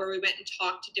Ottawa where we went and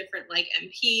talked to different like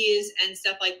MPs and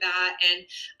stuff like that, and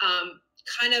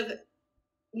kind of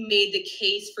made the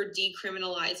case for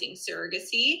decriminalizing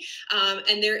surrogacy.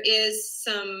 And there is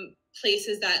some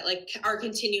places that like are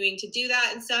continuing to do that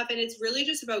and stuff, and it's really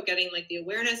just about getting like the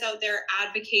awareness out there,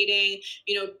 advocating,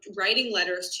 writing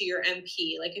letters to your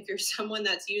MP. Like if you're someone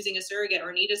that's using a surrogate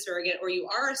or need a surrogate, or you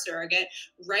are a surrogate,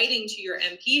 writing to your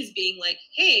MPs being like,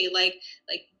 hey, like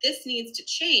this needs to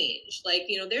change. Like,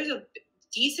 there's a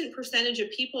decent percentage of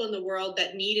people in the world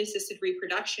that need assisted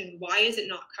reproduction. Why is it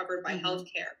not covered by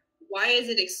healthcare? Why is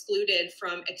it excluded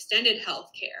from extended health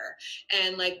care?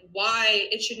 And like why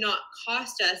it should not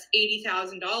cost us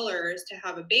 $80,000 to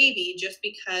have a baby just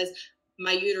because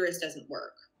my uterus doesn't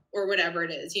work or whatever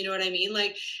it is. You know what I mean?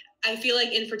 Like, I feel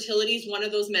like infertility is one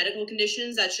of those medical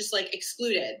conditions that's just like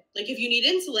excluded. Like if you need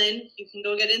insulin, you can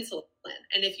go get insulin.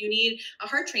 And if you need a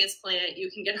heart transplant, you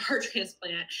can get a heart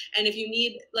transplant. And if you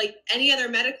need like any other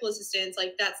medical assistance,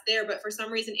 like that's there. But for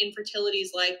some reason, infertility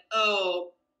is like, oh,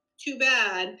 too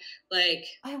bad. Like,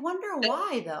 I wonder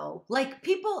why though. Like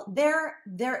people, there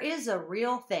is a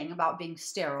real thing about being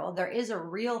sterile. There is a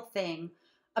real thing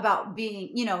about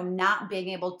being, not being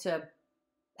able to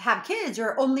have kids,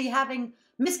 or only having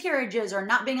miscarriages, or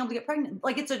not being able to get pregnant.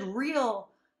 Like it's a real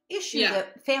issue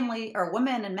that family or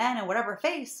women and men and whatever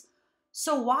face.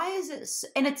 So why is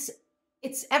it? And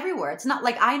it's everywhere. It's not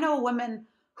like, I know women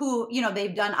who,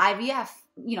 they've done IVF,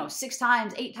 6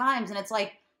 times, 8 times. And it's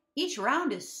like, each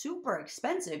round is super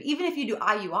expensive. Even if you do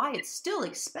IUI, it's still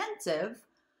expensive.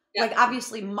 Yeah. Like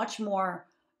obviously much more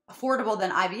affordable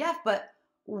than IVF, but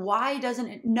why doesn't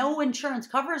it? No insurance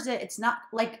covers it. It's not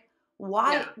like,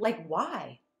 why? Yeah. Like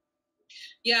why?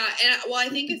 Yeah. And well, I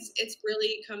think it's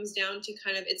really comes down to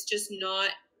kind of, it's just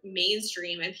not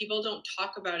mainstream and people don't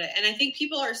talk about it. And I think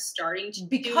people are starting to,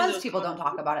 because people don't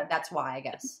talk about it. That's why, I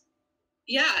guess.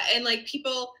 Yeah. And like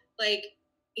people like,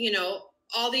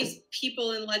 all these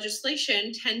people in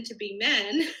legislation tend to be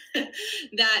men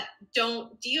that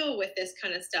don't deal with this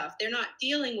kind of stuff. They're not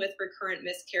dealing with recurrent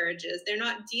miscarriages. They're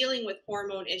not dealing with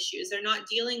hormone issues. They're not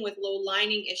dealing with low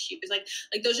lining issues. Like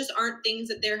those just aren't things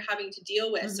that they're having to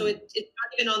deal with. So it's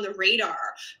not even on the radar.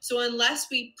 So unless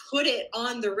we put it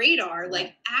on the radar,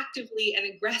 like actively and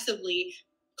aggressively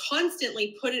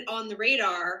constantly put it on the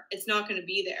radar, it's not going to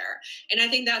be there. And I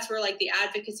think that's where like the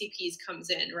advocacy piece comes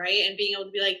in, right? And being able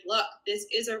to be like, look, this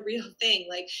is a real thing.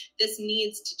 Like this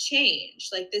needs to change.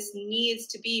 Like this needs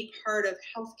to be part of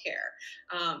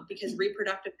healthcare, because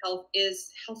reproductive health is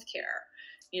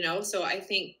healthcare, so I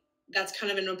think that's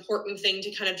kind of an important thing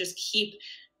to kind of just keep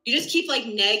like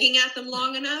nagging at them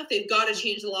long enough, they've got to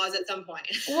change the laws at some point.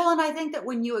 Well, and I think that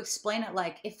when you explain it,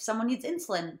 like if someone needs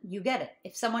insulin, you get it.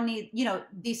 If someone needs,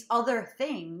 these other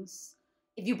things,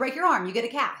 if you break your arm, you get a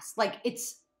cast. Like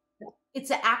it's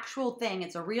an actual thing.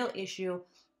 It's a real issue.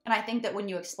 And I think that when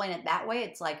you explain it that way,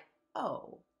 it's like,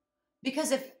 oh,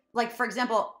 because if like, for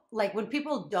example, like when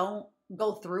people don't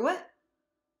go through it,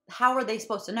 how are they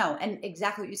supposed to know? And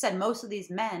exactly what you said, most of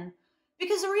these men,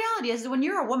 because the reality is that when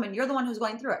you're a woman, you're the one who's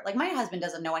going through it. Like my husband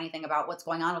doesn't know anything about what's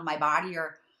going on with my body,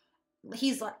 or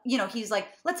he's like, he's like,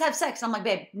 let's have sex. And I'm like,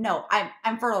 babe, no,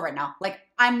 I'm fertile right now. Like,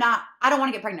 I don't want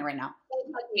to get pregnant right now.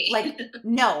 Don't touch me. Like,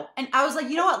 no. And I was like,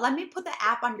 you know what? Let me put the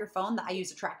app on your phone that I use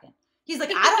to track it. He's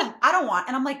like, I don't want.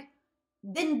 And I'm like,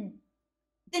 then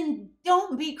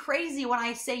don't be crazy when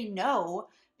I say no,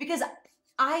 because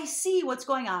I see what's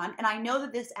going on and I know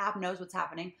that this app knows what's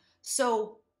happening.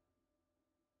 So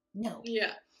no.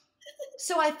 Yeah.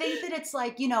 So I think that it's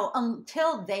like,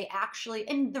 until they actually,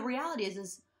 and the reality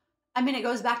is, I mean, it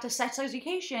goes back to sex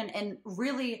education and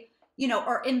really,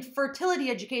 or infertility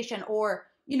education, or,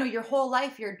 your whole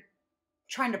life you're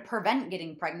trying to prevent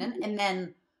getting pregnant. And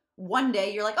then one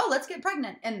day you're like, oh, let's get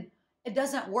pregnant. And it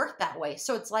doesn't work that way.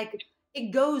 So it's like,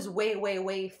 it goes way, way,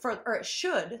 way further, or it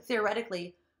should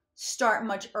theoretically start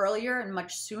much earlier and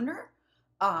much sooner.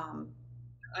 I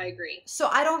agree. So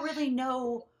I don't really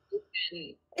know.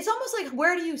 It's almost like,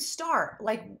 where do you start?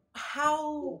 Like,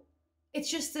 how, it's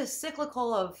just this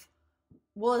cyclical of,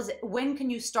 well, when can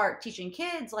you start teaching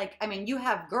kids? Like, I mean, you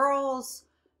have girls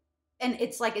and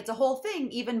it's like, it's a whole thing,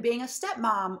 even being a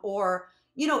stepmom, or,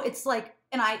 it's like,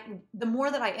 and the more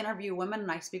that I interview women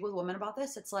and I speak with women about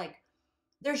this, it's like,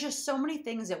 there's just so many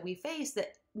things that we face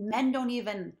that men don't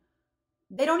even,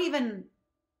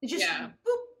 it just, Yeah.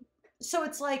 boop. So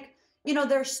it's like,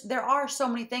 there are so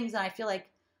many things, and I feel like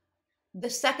the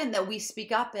second that we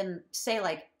speak up and say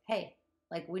like, hey,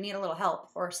 like, we need a little help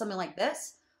or something like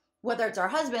this, whether it's our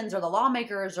husbands or the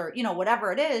lawmakers or,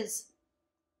 whatever it is,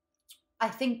 I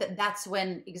think that that's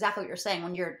when, exactly what you're saying,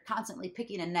 when you're constantly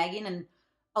picking and nagging and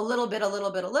a little bit,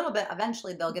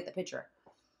 eventually they'll get the picture.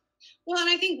 Well, and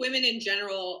I think women in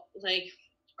general, like,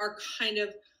 are kind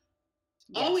of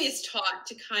always taught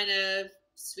to kind of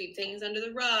sweep things under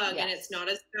the rug, and it's not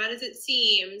as bad as it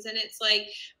seems. And it's like,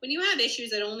 when you have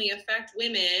issues that only affect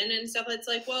women and stuff, it's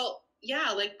like, well, yeah,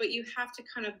 like, but you have to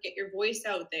kind of get your voice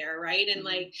out there, right? And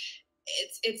like,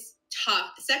 it's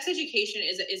tough. Sex education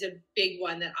is a big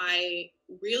one that I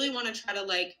really want to try to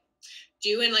like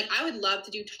do. And like, I would love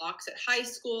to do talks at high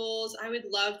schools. I would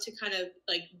love to kind of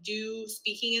like do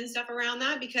speaking and stuff around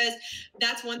that, because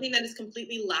that's one thing that is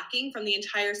completely lacking from the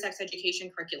entire sex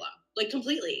education curriculum. Like,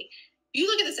 completely. You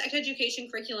look at the sex education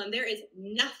curriculum, there is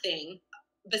nothing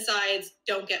besides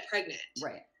don't get pregnant.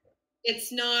 Right.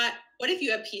 It's not, what if you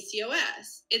have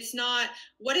PCOS? It's not,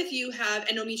 what if you have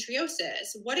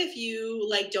endometriosis? What if you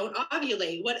like don't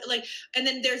ovulate? What, like, and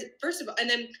then there's, first of all, and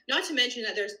then not to mention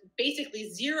that there's basically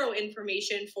zero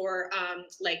information for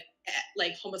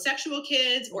like homosexual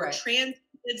kids or trans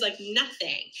kids, like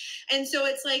nothing. And so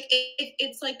it's like,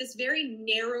 it's like this very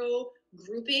narrow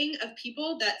grouping of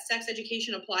people that sex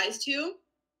education applies to.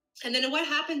 And then what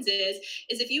happens is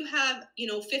if you have,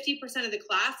 50% of the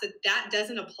class that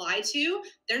doesn't apply to,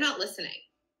 they're not listening.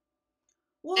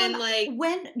 Well, and like,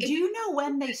 do you know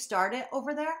when they start it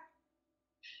over there?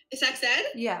 Sex ed?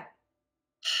 Yeah.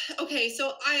 Okay.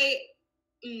 So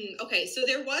so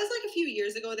there was like a few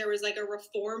years ago, there was like a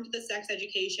reform to the sex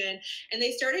education, and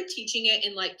they started teaching it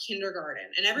in like kindergarten,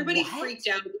 and everybody freaked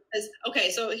out because, okay,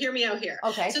 so hear me out here.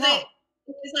 Okay. So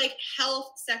it was like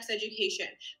health sex education,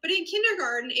 but in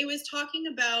kindergarten it was talking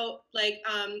about like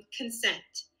consent,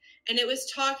 and it was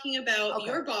talking about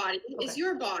your body is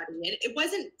your body, and it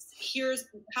wasn't here's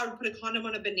how to put a condom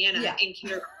on a banana in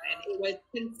kindergarten. It was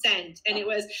consent, and it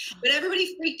was, but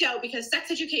everybody freaked out because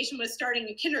sex education was starting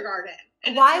in kindergarten.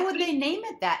 And why would they name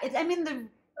it that? I mean,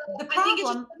 the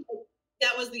problem,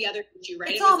 that was the other issue, right?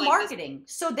 It's all like marketing,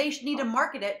 so they need to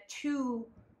market it to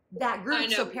that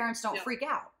group so parents don't freak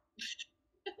out.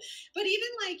 But even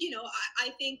like,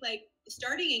 I think like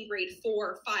starting in grade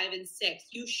 4, 5, and 6,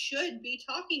 you should be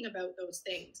talking about those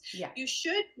things. Yeah. You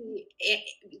should be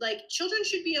like, children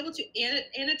should be able to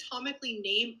anatomically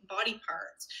name body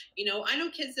parts. I know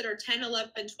kids that are 10,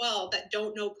 11, 12 that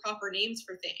don't know proper names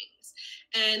for things.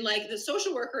 And like the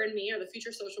social worker in me, or the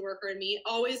future social worker in me,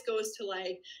 always goes to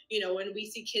like, when we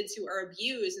see kids who are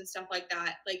abused and stuff like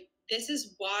that, like, this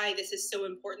is why this is so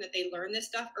important that they learn this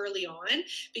stuff early on,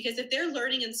 because if they're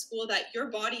learning in school that your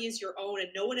body is your own and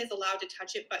no one is allowed to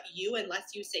touch it but you, unless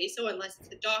you say so, unless it's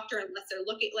the doctor, unless they're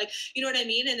looking, like, you know what I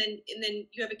mean? And then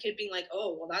you have a kid being like,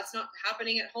 oh, well, that's not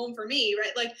happening at home for me,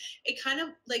 right? Like, it kind of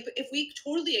like, if we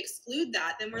totally exclude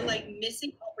that, then we're like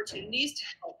missing opportunities to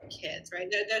help kids, right?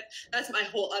 That's my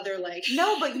whole other like.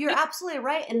 No, but you're absolutely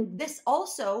right. And this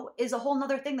also is a whole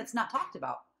nother thing that's not talked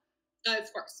about.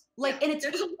 Of course. Like, and it's,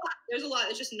 there's a lot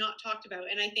that's just not talked about.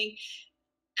 And I think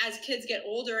as kids get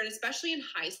older, and especially in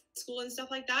high school and stuff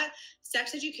like that,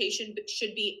 sex education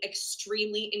should be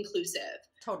extremely inclusive.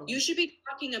 Totally. You should be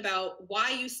talking about why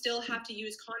you still have to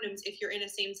use condoms if you're in a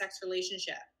same-sex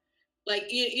relationship. Like,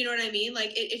 you know what I mean?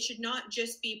 Like, it should not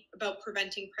just be about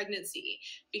preventing pregnancy,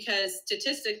 because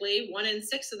statistically 1 in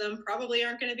 6 of them probably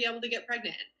aren't going to be able to get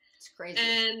pregnant. It's crazy.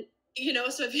 And,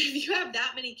 so if you have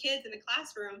that many kids in a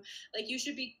classroom, like, you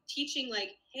should be teaching, like,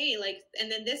 hey, like,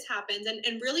 and then this happens,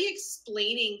 and really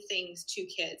explaining things to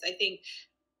kids, I think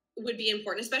would be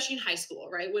important, especially in high school,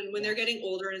 right? When they're getting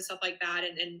older and stuff like that,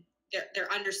 and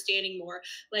they're understanding more,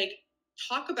 like,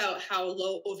 talk about how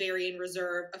low ovarian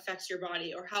reserve affects your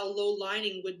body, or how low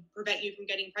lining would prevent you from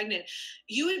getting pregnant.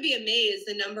 You would be amazed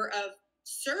the number of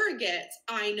surrogates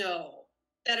I know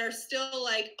that are still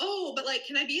like, oh, but like,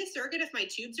 can I be a surrogate if my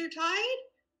tubes are tied?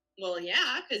 Well,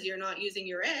 yeah, because you're not using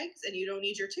your eggs and you don't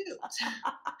need your tubes.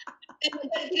 And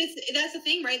that's the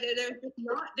thing, right?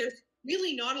 There's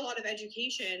really not a lot of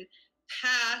education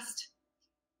past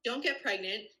don't get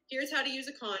pregnant, here's how to use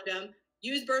a condom,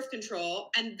 use birth control,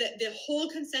 and the whole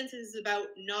consensus is about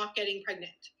not getting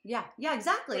pregnant. Yeah,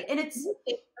 exactly. And it's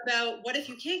about what if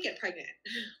you can't get pregnant?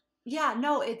 Yeah,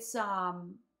 no, it's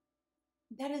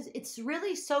it's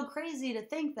really so crazy to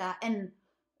think that. And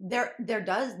there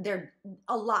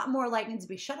a lot more light needs to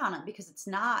be shed on it, because it's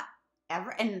not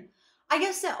ever. And I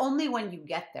guess that only when you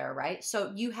get there, right?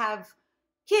 So you have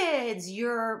kids,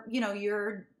 you're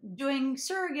doing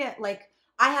surrogate, like,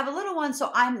 I have a little one,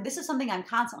 so this is something I'm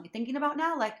constantly thinking about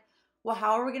now, like, well,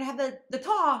 how are we going to have the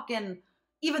talk? And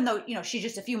even though, she's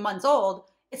just a few months old,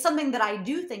 it's something that I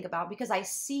do think about, because I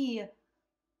see,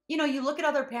 you look at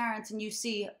other parents and you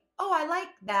see, oh, I like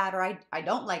that, or I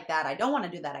don't like that. I don't want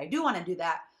to do that. I do want to do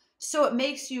that. So it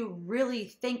makes you really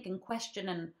think and question,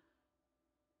 and,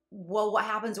 well, what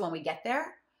happens when we get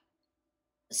there?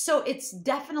 So it's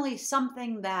definitely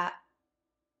something that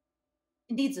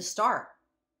needs a start.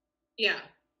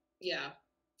 Yeah,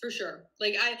 for sure.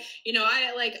 Like, I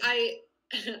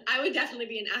would definitely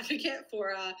be an advocate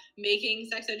for making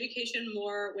sex education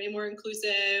way more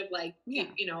inclusive. Like,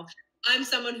 I'm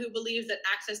someone who believes that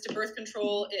access to birth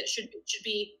control, it should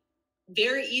be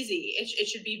very easy. It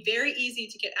should be very easy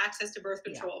to get access to birth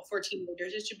control for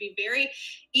teenagers. It should be very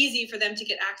easy for them to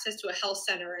get access to a health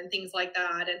center and things like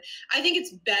that. And I think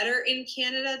it's better in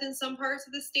Canada than some parts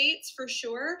of the States, for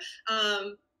sure.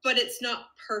 But it's not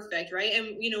perfect, right?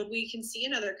 And, we can see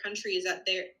in other countries that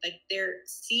they're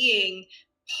seeing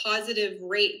positive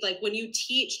rate. Like, when you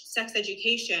teach sex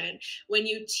education, when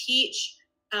you teach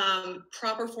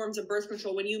proper forms of birth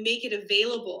control, when you make it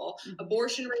available,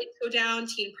 abortion rates go down,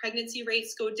 teen pregnancy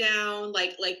rates go down,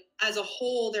 like as a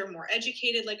whole, they're more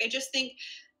educated. Like, I just think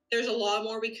there's a lot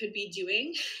more we could be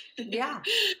doing. Yeah.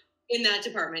 In that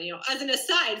department, as an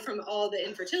aside from all the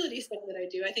infertility stuff that I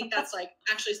do, I think that's like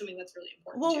actually something that's really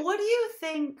important. Well, what do you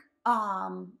think?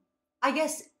 I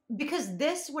guess, because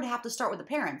this would have to start with the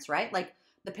parents, right? Like,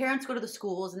 the parents go to the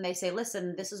schools and they say,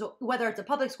 listen, this is, whether it's a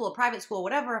public school, a private school,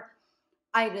 whatever.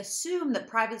 I'd assume that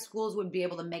private schools would be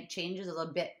able to make changes a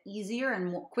little bit easier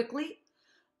and more quickly.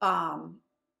 What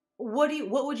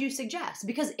would you suggest?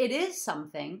 Because it is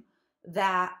something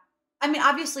that, I mean,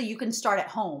 obviously you can start at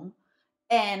home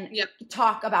and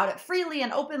talk about it freely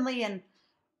and openly,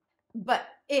 but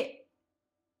if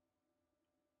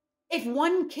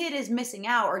one kid is missing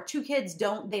out, or two kids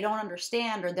don't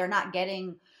understand, or they're not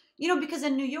getting, because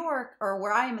in New York, or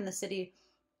where I am in the city,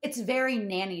 it's very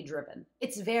nanny driven.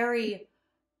 It's very,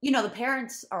 the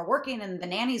parents are working and the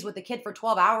nanny's with the kid for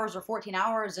 12 hours or 14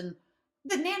 hours. And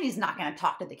the nanny's not going to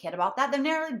talk to the kid about that.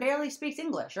 The barely speaks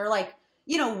English, or like,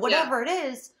 whatever it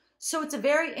is. So it's a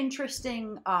very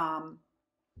interesting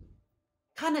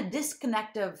kind of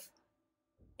disconnect of,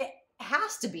 it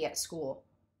has to be at school.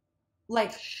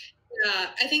 Like, yeah,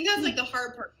 I think that's like the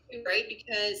hard part too, right?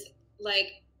 Because like,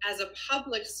 as a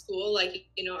public school, like,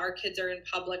 our kids are in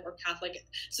public or Catholic.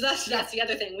 So that's the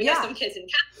other thing. We have some kids in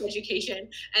Catholic education,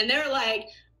 and they're like,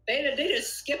 they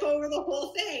just skip over the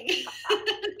whole thing.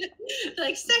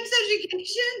 Like, sex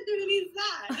education, who needs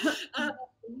that?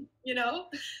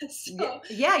 So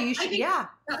yeah, you should.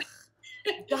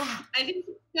 I think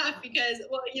not, because,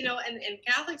 well, and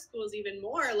Catholic schools even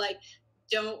more, like,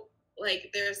 don't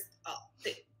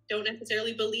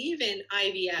necessarily believe in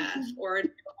IVF, or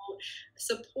don't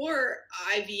support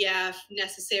IVF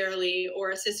necessarily, or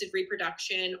assisted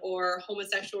reproduction, or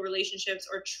homosexual relationships,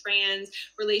 or trans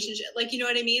relationships. Like, you know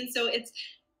what I mean? So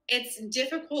it's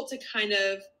difficult to kind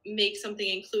of make something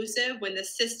inclusive when the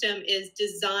system is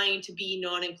designed to be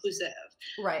non-inclusive.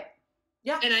 Right.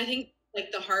 Yeah. And I think,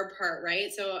 like, the hard part,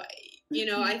 right? So,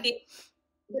 I think,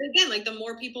 but again, like, the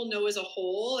more people know as a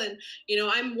whole, and,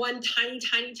 I'm one tiny,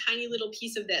 tiny, tiny little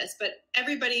piece of this, but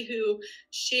everybody who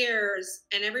shares,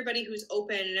 and everybody who's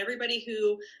open, and everybody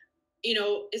who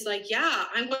is like, yeah,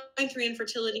 I'm going through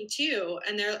infertility too.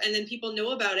 And then people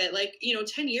know about it. Like,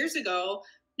 10 years ago,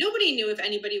 nobody knew if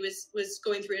anybody was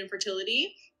going through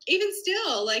infertility. Even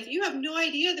still, like, you have no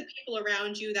idea the people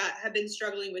around you that have been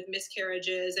struggling with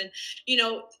miscarriages. And,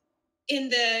 in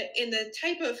the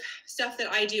type of stuff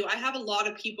that I do, I have a lot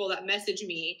of people that message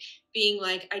me being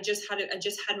like, I just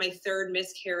had my third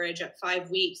miscarriage at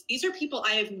 5 weeks. These are people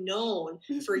I have known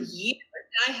for years,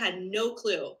 and I had no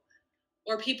clue.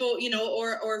 Or people,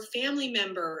 or family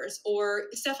members or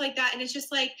stuff like that. And it's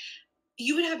just like,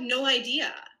 you would have no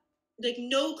idea, like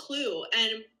no clue.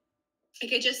 And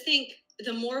like, I just think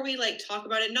the more we like talk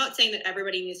about it, not saying that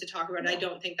everybody needs to talk about it. I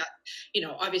don't think that,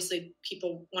 obviously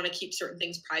people want to keep certain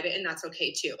things private, and that's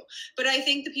okay too. But I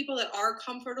think the people that are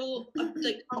comfortable,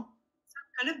 like,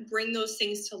 kind of bring those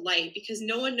things to light, because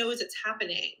no one knows it's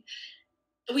happening.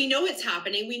 We know it's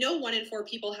happening. We know 1 in 4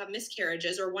 people have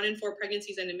miscarriages, or 1 in 4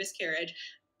 pregnancies end in miscarriage,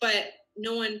 but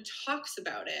no one talks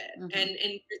about it. Mm-hmm.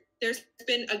 And there's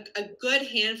been a good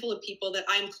handful of people that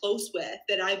I'm close with,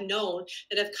 that I've known,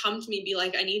 that have come to me and be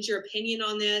like, I need your opinion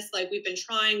on this. Like, we've been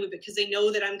trying, because they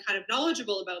know that I'm kind of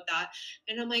knowledgeable about that.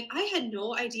 And I'm like, I had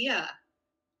no idea.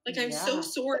 Like, I'm so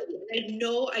sorry. I had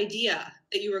no idea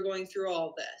that you were going through all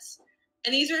of this.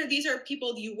 And these are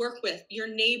people you work with, your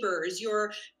neighbors,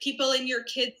 your people in your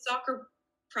kids' soccer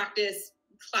practice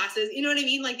classes. You know what I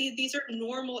mean? Like, these are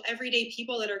normal, everyday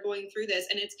people that are going through this,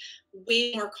 and it's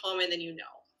way more common than you know.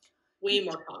 Way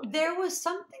more common. There was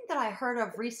something that I heard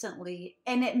of recently,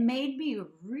 and it made me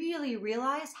really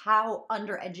realize how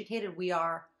undereducated we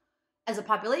are as a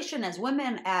population, as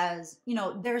women, as,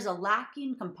 there's a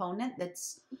lacking component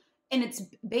and it's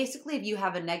basically if you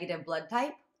have a negative blood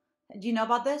type. Do you know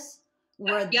about this?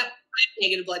 Yep, I have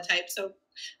negative blood type, so.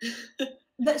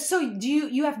 So do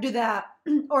you have to do that,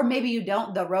 or maybe you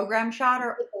don't, the RhoGAM shot,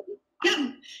 or?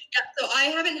 Yeah. So I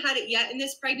haven't had it yet in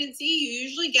this pregnancy. You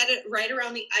usually get it right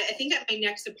around I think at my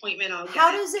next appointment I'll get it.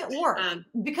 How does it work?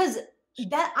 Because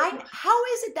how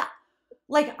is it that,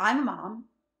 like, I'm a mom.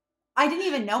 I didn't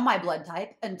even know my blood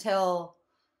type until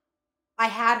I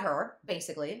had her,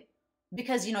 basically,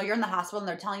 because, you're in the hospital and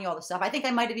they're telling you all this stuff. I think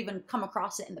I might have even come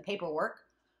across it in the paperwork.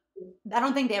 I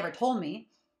don't think they ever told me,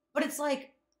 but it's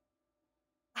like,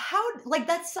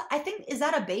 I think, is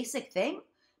that a basic thing?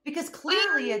 Because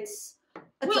clearly it's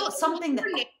something that.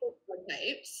 Blood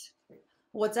types.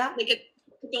 What's that? Like, it's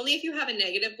only if you have a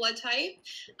negative blood type,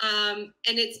 and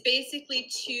it's basically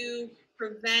to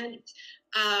prevent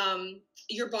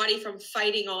your body from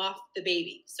fighting off the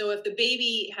baby. So if the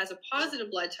baby has a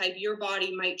positive blood type, your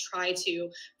body might try to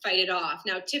fight it off.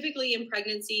 Now, typically in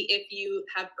pregnancy, if you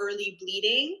have early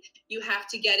bleeding, you have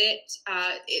to get it.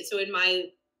 So in my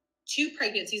 2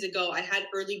 pregnancies ago, I had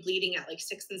early bleeding at like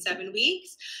 6 and 7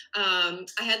 weeks. I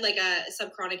had like a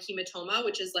subchronic hematoma,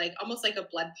 which is like almost like a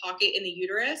blood pocket in the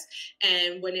uterus.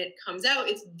 And when it comes out,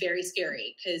 it's very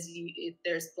scary because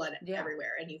there's blood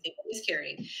everywhere and you think it is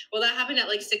carrying. Well, that happened at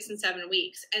like 6 and 7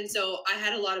 weeks. And so I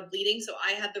had a lot of bleeding. So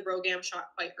I had the RhoGAM shot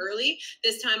quite early.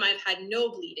 This time I've had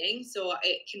no bleeding. So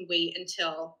it can wait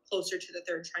until closer to the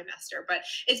 3rd trimester. But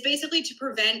it's basically to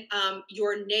prevent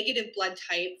your negative blood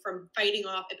type from fighting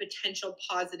off a potential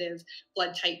positive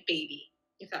blood type baby,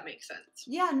 if that makes sense.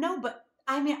 Yeah, no, but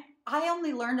I mean, I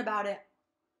only learned about it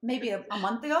maybe a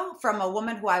month ago from a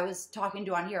woman who I was talking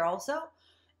to on here also.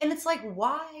 And it's like,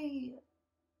 why?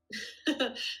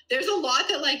 There's a lot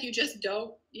that like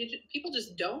people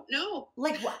just don't know.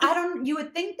 Like, you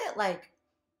would think that like,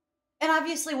 and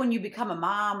obviously when you become a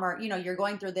mom or, you're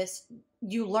going through this,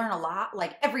 you learn a lot,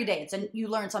 like every day you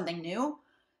learn something new,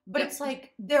 but it's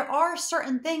like, there are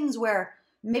certain things where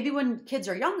maybe when kids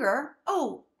are younger,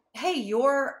 oh, hey,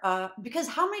 because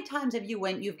how many times have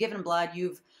you've given blood,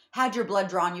 you've had your blood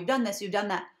drawn, you've done this, you've done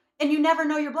that, and you never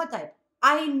know your blood type.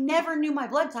 I never knew my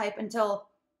blood type until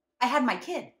I had my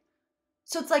kid.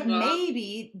 So it's like,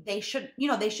 maybe they should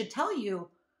tell you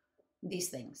these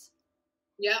things.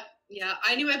 Yeah. Yeah.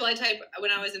 I knew my blood type when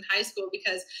I was in high school,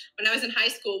 because when I was in high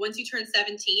school, once you turn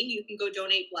 17, you can go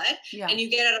donate blood and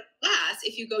you get out of class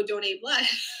if you go donate blood.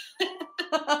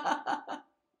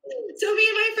 So me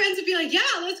and my friends would be like, yeah,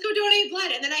 let's go donate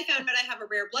blood. And then I found out I have a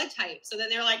rare blood type. So then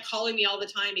they're like calling me all the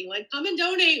time being like, come and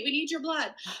donate. We need your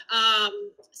blood.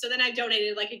 So then I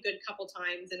donated like a good couple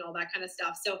times and all that kind of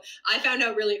stuff. So I found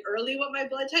out really early what my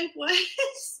blood type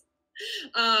was.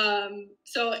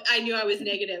 So I knew I was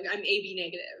negative. I'm AB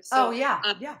negative. So, yeah.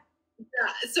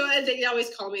 So they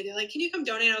always call me. They're like, can you come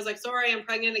donate? I was like, sorry, I'm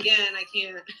pregnant again. I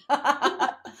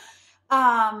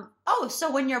can't.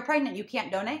 So when you're pregnant, you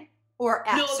can't donate? or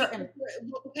at No, certain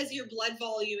because of your blood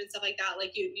volume and stuff like that,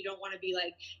 like you don't want to be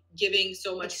like giving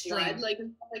so much blood extreme. like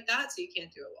and stuff like that, so you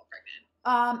can't do it while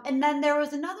pregnant. And then there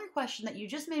was another question that you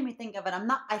just made me think of,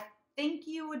 and I think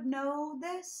you would know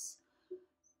this.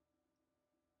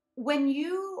 When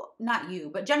you, not you,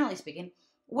 but generally speaking,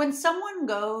 when someone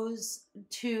goes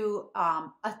to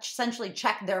essentially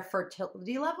check their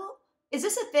fertility level, is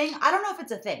this a thing? I don't know if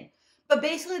it's a thing, but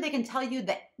basically they can tell you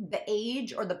the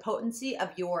age or the potency of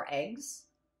your eggs.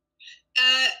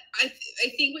 I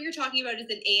think what you're talking about is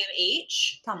an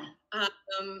AMH. Tell me.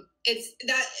 It's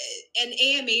that an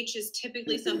AMH is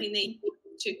typically something they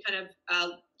use to kind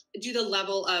of do the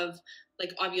level of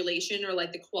like ovulation or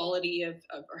like the quality of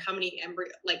or how many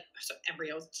embryos,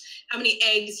 how many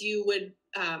eggs you would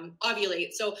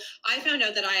ovulate. So I found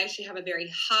out that I actually have a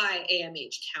very high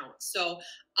AMH count. So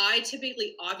I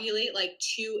typically ovulate like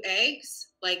 2 eggs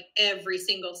like every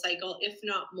single cycle, if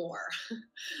not more.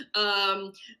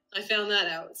 I found that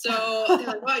out. So they're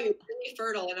like, wow, you're really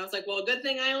fertile. And I was like, well, good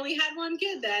thing I only had 1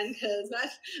 kid then, because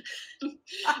that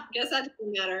I guess that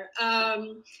doesn't matter.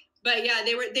 But yeah,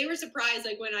 they were surprised.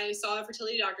 Like when I saw a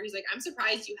fertility doctor, he's like, I'm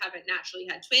surprised you haven't naturally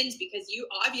had twins because you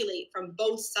ovulate from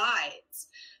both sides.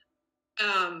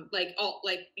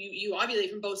 You ovulate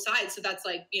from both sides. So that's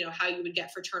like, you know, how you would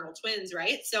get fraternal twins,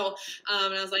 right? So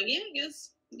and I was like, yeah, I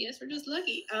guess we're just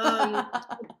lucky.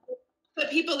 But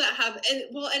people that have,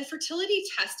 and fertility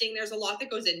testing, there's a lot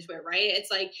that goes into it, right? It's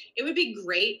like, it would be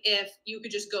great if you could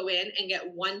just go in and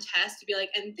get one test to be like,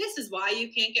 and this is why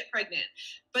you can't get pregnant.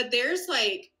 But there's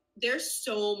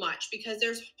so much, because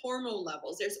there's hormone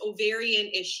levels, there's ovarian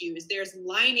issues, there's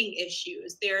lining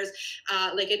issues, there's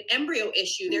like an embryo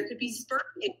issue, there could be sperm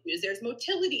issues, there's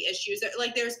motility issues,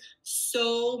 there's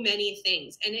so many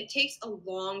things, and it takes a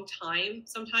long time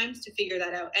sometimes to figure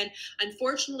that out. And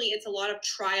unfortunately, it's a lot of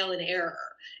trial and error.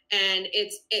 And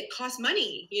it costs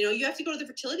money. You know, you have to go to the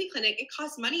fertility clinic. It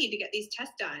costs money to get these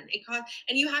tests done.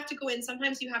 And you have to go in.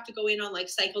 Sometimes you have to go in on like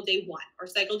cycle day 1 or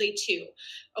cycle day 2,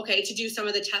 okay, to do some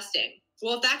of the testing.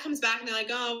 Well, if that comes back and they're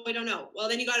like, oh, we don't know. Well,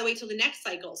 then you got to wait till the next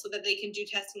cycle so that they can do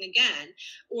testing again.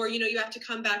 Or, you know, you have to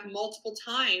come back multiple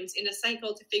times in a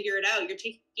cycle to figure it out. You're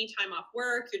taking time off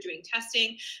work, you're doing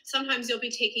testing. Sometimes you'll be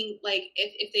taking, like,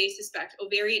 if they suspect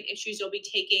ovarian issues, you'll be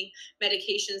taking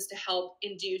medications to help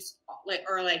induce,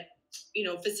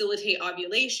 facilitate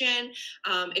ovulation.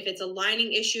 If it's a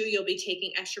lining issue, you'll be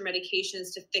taking extra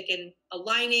medications to thicken a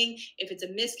lining. If it's a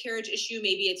miscarriage issue,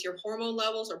 maybe it's your hormone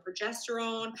levels or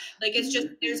progesterone. Like, it's just,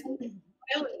 there's trial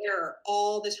and error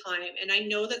all the time. And I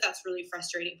know that that's really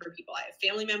frustrating for people. I have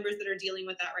family members that are dealing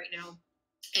with that right now.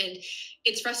 And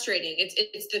it's frustrating.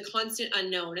 It's the constant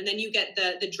unknown. And then you get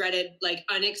the dreaded, like,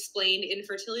 unexplained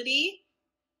infertility.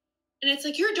 And it's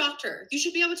like, you're a doctor. You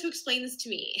should be able to explain this to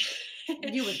me.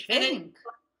 You would think. And then,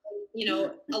 you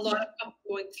know, a lot of people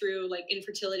going through like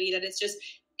infertility, that it's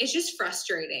just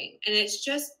frustrating. And it's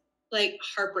just like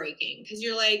heartbreaking, because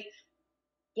you're like,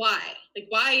 why? Like,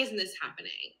 why isn't this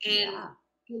happening? And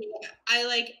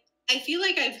I feel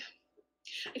like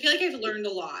I've learned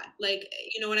a lot. Like,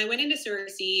 you know, when I went into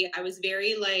surrogacy, I was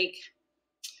very like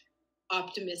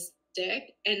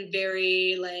optimistic and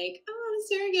very like, oh,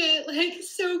 surrogate, like,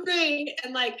 so great.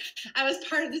 And like, I was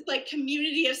part of this like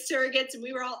community of surrogates, and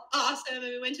we were all awesome, and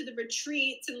we went to the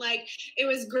retreats, and like, it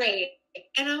was great.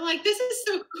 And I'm like, this is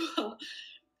so cool.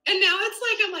 And now it's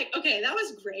like, I'm like, okay, that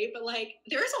was great, but like,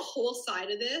 there is a whole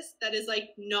side of this that is like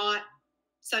not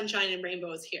sunshine and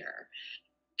rainbows here.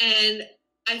 And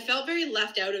I felt very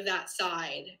left out of that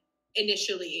side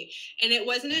initially. And it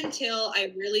wasn't until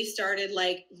I really started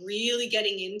like really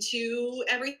getting into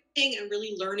everything and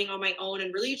really learning on my own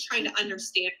and really trying to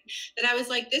understand that I was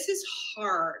like, this is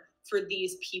hard for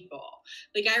these people.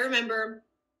 Like, I remember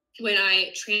when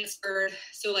I transferred,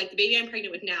 so like the baby I'm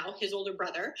pregnant with now, his older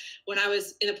brother, when I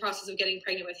was in the process of getting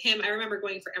pregnant with him, I remember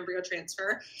going for embryo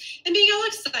transfer and being all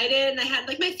excited. And I had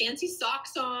like my fancy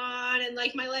socks on and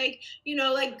like my, like, you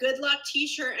know, like good luck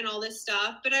t-shirt and all this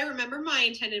stuff. But I remember my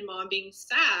intended mom being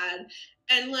sad.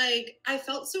 And like, I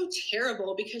felt so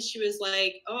terrible, because she was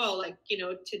like, oh, like, you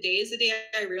know, today is the day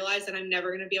I realized that I'm never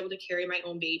going to be able to carry my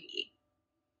own baby.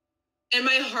 And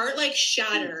my heart like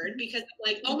shattered, because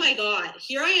I'm like, oh my God,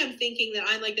 here I am thinking that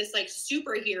I'm like this like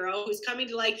superhero who's coming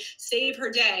to like save her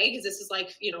day. Because this is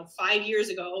like, you know, 5 years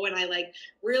ago when I like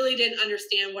really didn't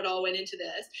understand what all went into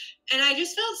this. And I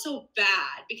just felt so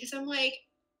bad, because I'm like,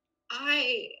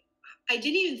 I didn't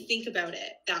even think about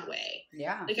it that way.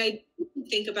 Yeah. Like, I didn't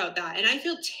think about that. And I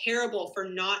feel terrible for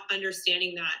not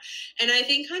understanding that. And I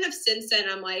think kind of since then,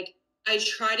 I'm like, I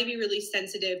try to be really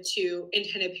sensitive to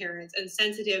intended parents and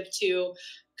sensitive to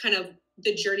kind of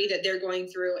the journey that they're going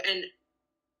through. And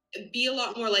be a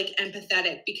lot more like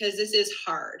empathetic, because this is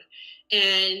hard.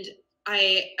 And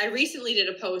I recently did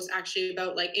a post actually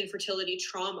about like infertility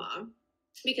trauma,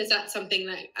 because that's something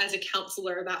that as a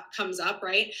counselor that comes up,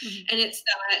 right? Mhm. And it's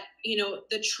that,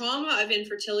 the trauma of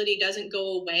infertility doesn't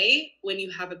go away when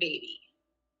you have a baby.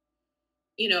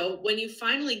 When you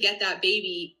finally get that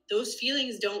baby, those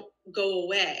feelings don't go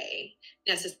away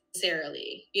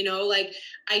necessarily. Like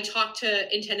I talk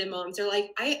to intended moms, they're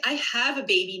like, I have a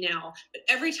baby now, but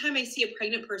every time I see a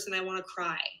pregnant person, I want to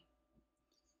cry.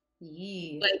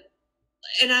 Yeah. Like,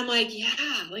 and I'm like,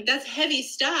 yeah, like that's heavy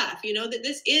stuff, that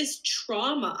this is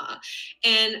trauma.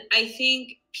 And I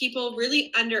think people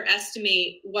really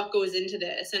underestimate what goes into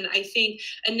this. And I think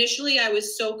initially I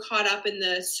was so caught up in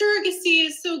the surrogacy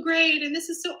is so great and this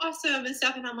is so awesome and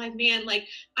stuff. And I'm like, man, like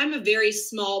I'm a very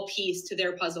small piece to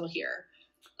their puzzle here.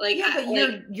 Like, Yeah,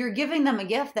 but you're giving them a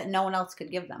gift that no one else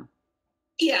could give them.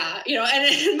 Yeah,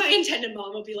 and my intended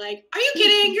mom will be like, "Are you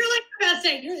kidding? You're like the best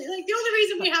thing. You're like the only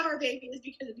reason we have our baby is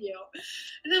because of you."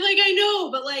 And I'm like, I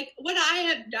know, but like what I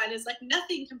have done is like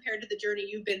nothing compared to the journey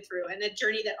you've been through and the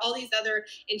journey that all these other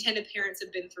intended parents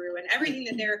have been through and everything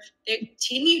that they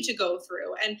continue to go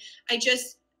through. And I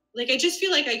just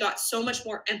feel like I got so much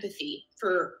more empathy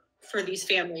for these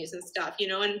families and stuff,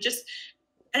 and just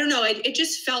I don't know, it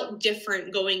just felt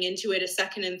different going into it a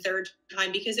second and third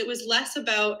time, because it was less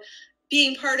about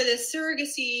being part of this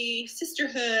surrogacy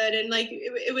sisterhood. And like,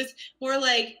 it was more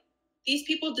like these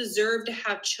people deserve to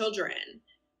have children.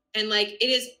 And like, it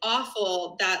is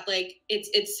awful that like,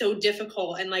 it's so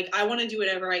difficult. And like, I want to do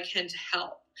whatever I can to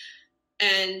help.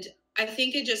 And I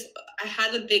think I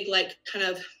had a big, like kind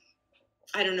of,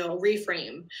 I don't know,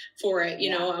 reframe for it,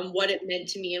 on what it meant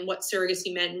to me and what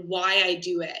surrogacy meant and why I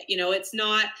do it. It's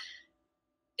not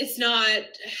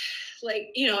like,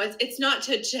 it's not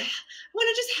to I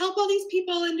want to just help all these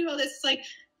people and do all this. It's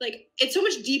like it's so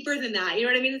much deeper than that. You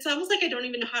know what I mean? It's almost like I don't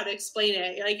even know how to explain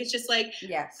it. Like, it's just like,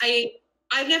 yes,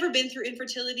 I've never been through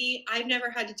infertility. I've never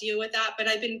had to deal with that, but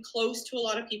I've been close to a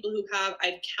lot of people who have.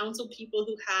 I've counseled people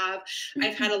who have.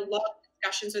 I've had a lot of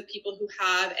discussions with people who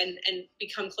have and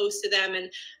become close to them.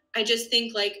 And I just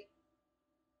think like,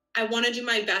 I want to do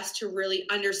my best to really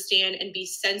understand and be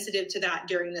sensitive to that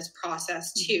during this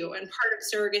process too. And part of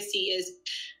surrogacy is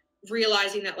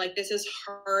realizing that like, this is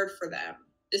hard for them.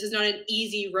 This is not an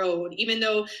easy road. Even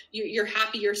though you're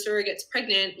happy your surrogate's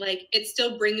pregnant, like it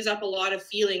still brings up a lot of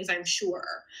feelings, I'm sure,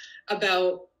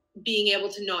 about being able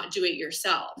to not do it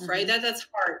yourself, right? That's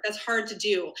hard. That's hard to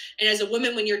do. And as a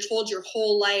woman, when you're told your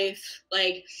whole life,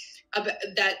 like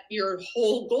that your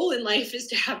whole goal in life is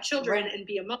to have children and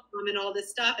be a mom and all this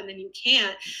stuff, and then you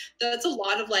can't, that's a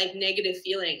lot of like negative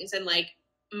feelings. And like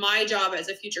my job as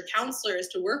a future counselor is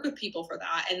to work with people for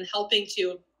that and helping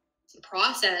to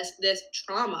process this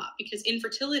trauma, because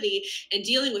infertility and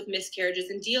dealing with miscarriages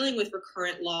and dealing with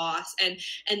recurrent loss and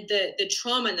the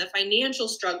trauma and the financial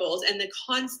struggles and the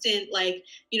constant like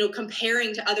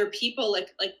comparing to other people,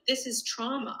 like this is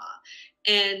trauma.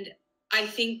 And I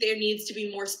think there needs to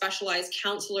be more specialized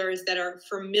counselors that are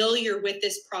familiar with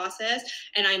this process.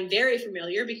 And I'm very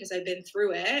familiar because I've been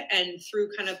through it and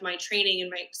through kind of my training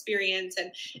and my experience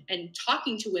and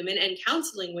talking to women and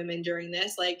counseling women during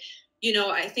this. Like,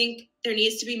 I think there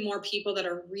needs to be more people that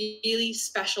are really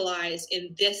specialized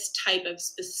in this type of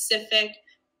specific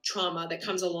trauma that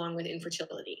comes along with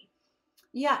infertility.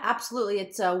 Yeah, absolutely.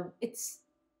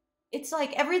 It's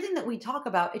like everything that we talk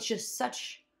about, it's just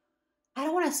such, I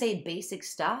don't want to say basic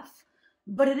stuff,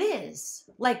 but it is.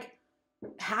 Like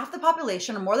half the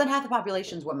population, or more than half the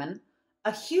population, is women.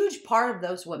 A huge part of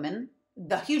those women,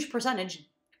 the huge percentage,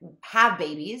 have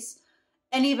babies.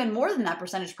 And even more than that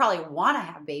percentage probably want to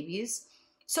have babies.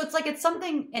 So it's like it's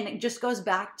something, and it just goes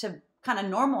back to kind of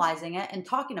normalizing it and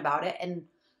talking about it and,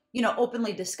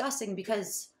 openly discussing,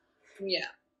 because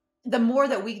the more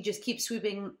that we just keep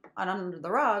sweeping it under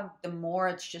the rug, the more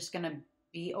it's just going to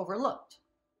be overlooked.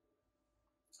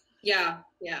 Yeah.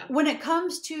 When it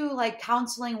comes to like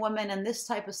counseling women and this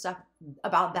type of stuff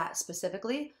about that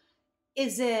specifically,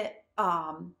 is it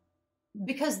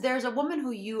because there's a woman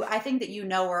who I think that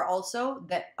her also,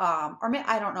 that or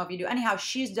I don't know if you do. Anyhow,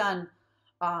 she's done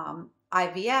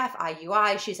IVF,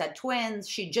 IUI, she's had twins,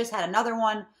 she just had another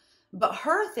one. But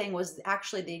her thing was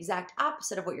actually the exact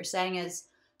opposite of what you're saying is,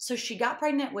 so she got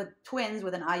pregnant with twins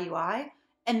with an IUI,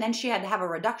 and then she had to have a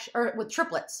reduction, or with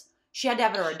triplets. She had to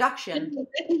have a reduction.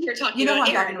 You're talking you know about what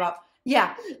I'm Erin. talking about.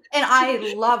 Yeah. And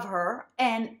I love her.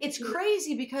 And it's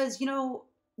crazy because, you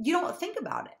don't think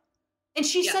about it. And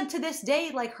she said to this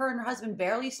day, like her and her husband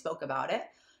barely spoke about it.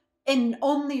 And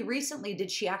only recently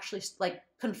did she actually like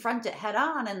confront it head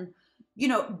on. And,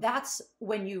 that's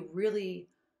when you really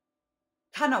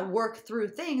kind of work through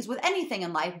things with anything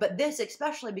in life, but this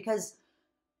especially because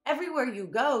everywhere you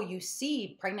go, you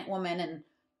see pregnant women and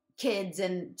kids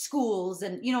and schools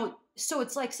and, so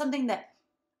it's like something that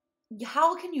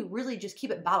how can you really just keep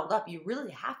it bottled up? You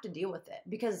really have to deal with it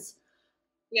because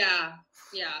yeah,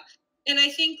 yeah. And I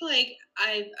think like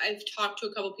I've talked to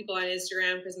a couple people on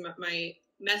Instagram because my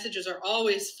messages are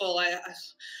always full. I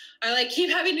like keep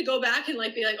having to go back and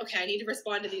like be like, okay, I need to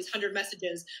respond to these 100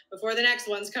 messages before the next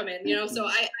ones come in, so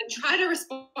I try to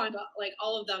respond to like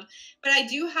all of them, but I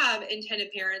do have intended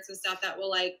parents and stuff that will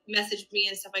like message me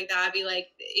and stuff like that, be like,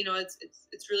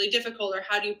 it's really difficult, or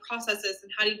how do you process this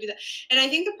and how do you do that? And I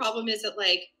think the problem is that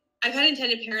like I've had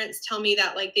intended parents tell me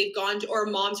that like they've gone to, or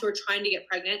moms who are trying to get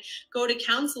pregnant, go to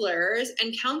counselors,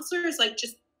 and counselors like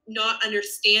just not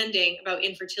understanding about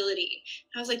infertility.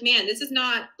 And I was like, man, this is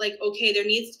not like, okay, there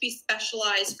needs to be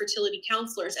specialized fertility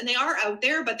counselors, and they are out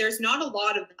there, but there's not a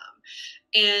lot of them.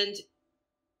 And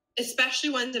especially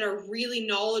ones that are really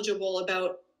knowledgeable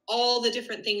about all the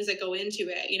different things that go into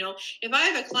it. If I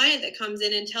have a client that comes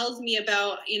in and tells me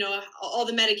about, all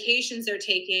the medications they're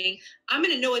taking, I'm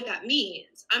going to know what that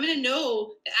means. I'm going to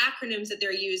know the acronyms that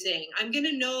they're using. I'm going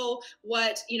to know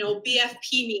what,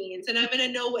 BFP means, and I'm going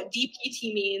to know what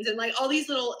DPT means, and like all these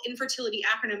little infertility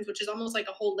acronyms, which is almost like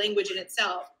a whole language in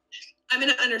itself. I'm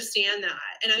going to understand that,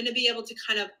 and I'm going to be able to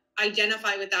kind of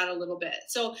identify with that a little bit.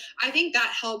 So I think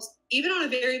that helps, even on a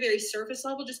very, very surface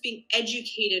level, just being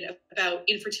educated about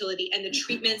infertility and the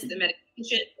treatments, the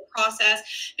medication, the process,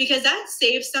 because that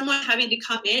saves someone having to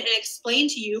come in and explain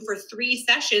to you for 3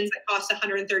 sessions that cost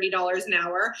 $130 an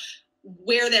hour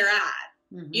where they're at.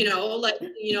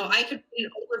 I could put an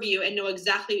overview and know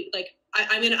exactly, like,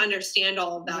 I'm going to understand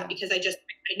all of that because I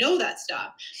know that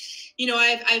stuff.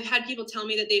 I've had people tell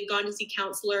me that they've gone to see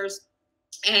counselors,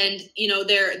 and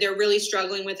they're really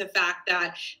struggling with the fact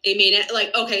that they made it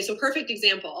like, okay, so perfect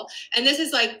example, and this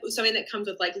is like something that comes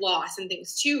with like loss and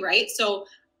things too, right? So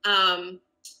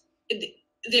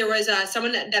there was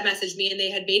someone that messaged me, and they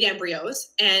had made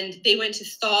embryos, and they went to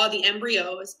thaw the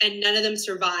embryos, and none of them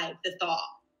survived the thaw.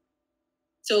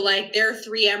 So like their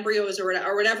 3 embryos or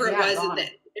whatever it was that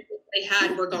they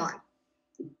had were gone.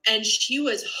 And she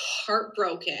was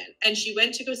heartbroken, and she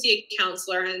went to go see a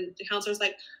counselor, and the counselor was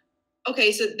like,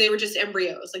 okay, so they were just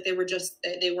embryos. Like they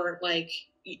weren't like,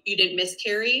 you didn't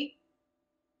miscarry.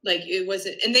 Like it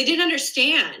wasn't, and they didn't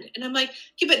understand. And I'm like,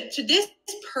 okay, but to this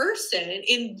person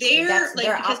in that's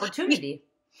their opportunity.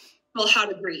 Well, how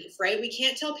to grieve, right? We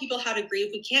can't tell people how to grieve.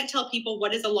 We can't tell people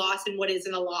what is a loss and what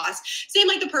isn't a loss. Same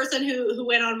like the person who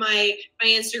went on my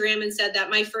Instagram and said that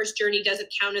my first journey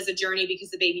doesn't count as a journey because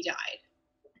the baby died.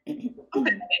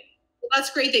 Okay.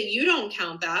 That's great that you don't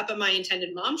count that, but my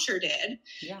intended mom sure did.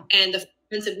 Yeah. And the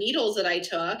expensive needles that I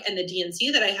took, and the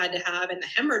DNC that I had to have, and the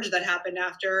hemorrhage that happened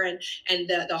after, and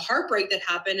the heartbreak that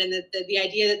happened, and the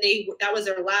idea that was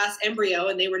their last embryo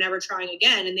and they were never trying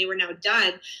again and they were now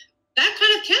done. That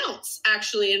kind of counts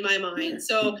actually in my mind.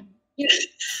 So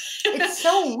it's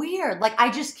so weird. Like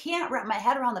I just can't wrap my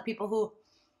head around the people who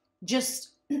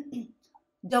just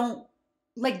don't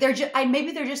like,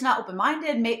 maybe they're just not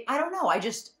open-minded. Maybe, I don't know.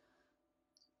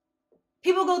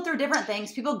 People go through different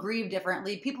things. People grieve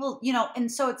differently. People,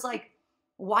 and so it's like,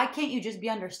 why can't you just be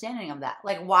understanding of that?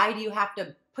 Like, why do you have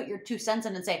to put your 2 cents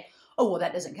in and say, oh, well,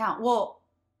 that doesn't count? Well,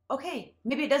 okay,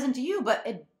 maybe it doesn't to you,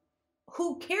 but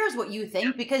who cares what you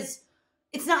think? Because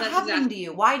it's not happening to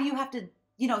you. Why do you have to,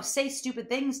 say stupid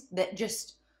things that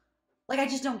just, like, I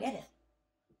just don't get it.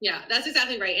 Yeah, that's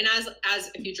exactly right. And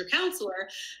as a future counselor,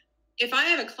 if I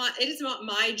have a client, it is not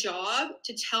my job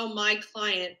to tell my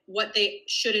client what they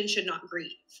should and should not grieve.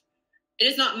 It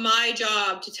is not my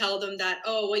job to tell them that,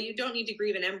 oh, well, you don't need to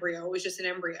grieve an embryo. It was just an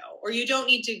embryo. Or you don't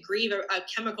need to grieve a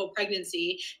chemical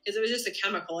pregnancy because it was just a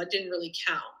chemical. It didn't really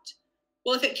count.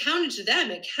 Well, if it counted to them,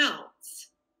 it counts.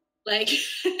 Like,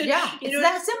 yeah, it's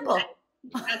that simple.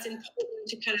 That's important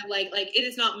to kind of like it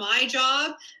is not my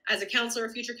job as a counselor or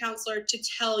future counselor to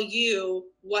tell you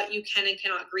what you can and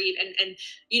cannot grieve, and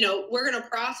we're going to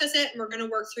process it, and we're going to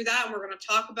work through that, and we're going to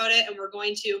talk about it, and we're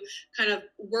going to kind of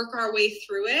work our way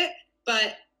through it.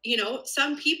 But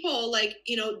some people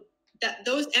that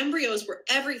those embryos were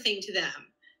everything to them,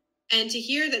 and to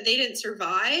hear that they didn't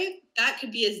survive, that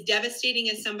could be as devastating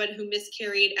as somebody who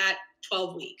miscarried at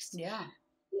 12 weeks. Yeah.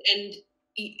 And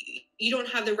you don't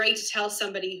have the right to tell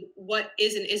somebody what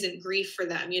is and isn't grief for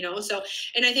them, So,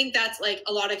 and I think that's like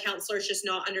a lot of counselors just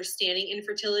not understanding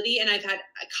infertility. And I've had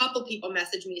a couple people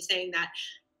message me saying that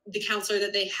the counselor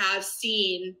that they have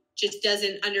seen just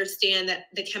doesn't understand that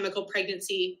the chemical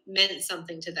pregnancy meant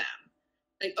something to them.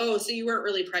 Like, oh, so you weren't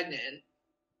really pregnant.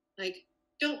 Like,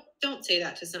 don't say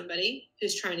that to somebody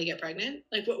who's trying to get pregnant.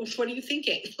 Like, what are you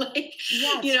thinking? Like,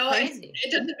 Yeah, you know, crazy.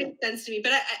 it doesn't make sense to me.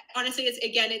 But I honestly,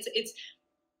 it's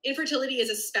infertility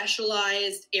is a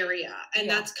specialized area, and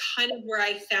that's kind of where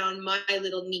I found my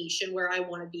little niche and where I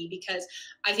want to be, because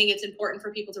I think it's important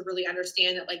for people to really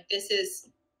understand that, like, this is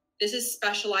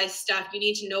specialized stuff. You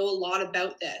need to know a lot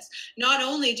about this. Not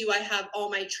only do I have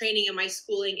all my training and my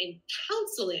schooling in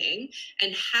counseling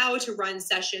and how to run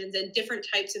sessions and different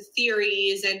types of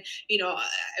theories, and, you know,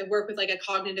 I work with like a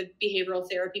cognitive behavioral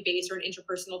therapy base or an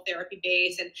interpersonal therapy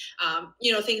base, and,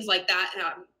 you know, things like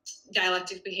that,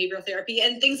 dialectic behavioral therapy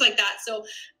and things like that. So,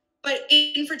 but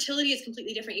infertility is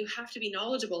completely different. You have to be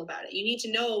knowledgeable about it. You need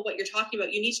to know what you're talking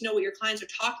about. You need to know what your clients are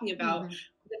talking about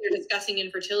when they're discussing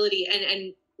infertility,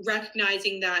 and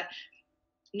recognizing that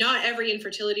not every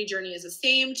infertility journey is the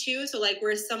same too. So like,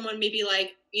 where someone maybe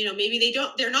like, you know, maybe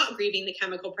they're not grieving the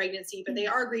chemical pregnancy, but they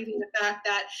are grieving the fact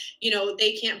that, you know,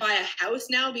 they can't buy a house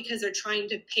now because they're trying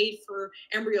to pay for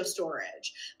embryo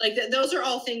storage. Like those are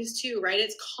all things too, right?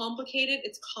 It's complicated,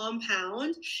 it's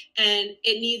compound, and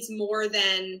it needs more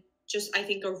than just, I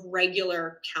think, a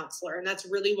regular counselor. And that's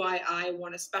really why I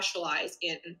want to specialize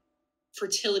in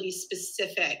fertility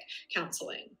specific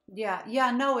counseling. Yeah.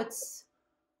 No, it's,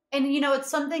 and you know, it's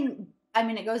something, I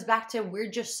mean, it goes back to,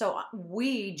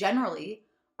 we generally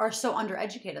are so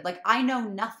undereducated. Like, I know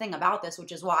nothing about this,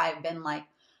 which is why I've been like,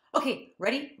 okay,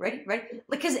 ready.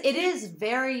 Because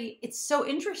it's so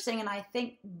interesting. And I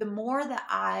think the more that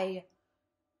I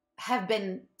have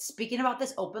been speaking about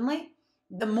this openly,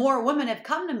 the more women have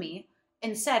come to me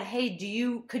and said, hey,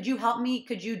 could you help me?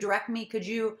 Could you direct me?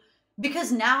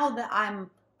 Because now that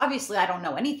obviously I don't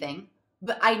know anything,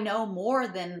 but I know more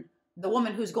than the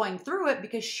woman who's going through it,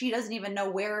 because she doesn't even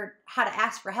know how to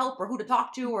ask for help or who to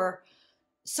talk to,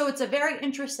 so it's a very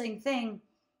interesting thing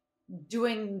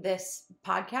doing this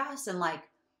podcast and like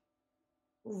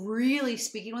really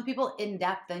speaking with people in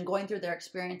depth and going through their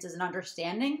experiences and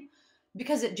understanding,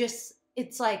 because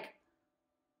it's like,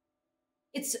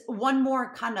 it's one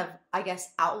more kind of, I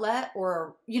guess, outlet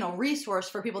or, you know, resource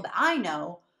for people that I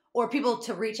know, or people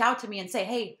to reach out to me and say,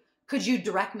 hey, could you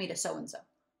direct me to so-and-so?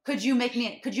 Could you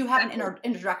have an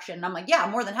introduction? And I'm like, yeah,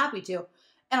 I'm more than happy to.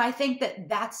 And I think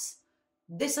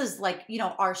this is like, you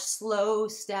know, our slow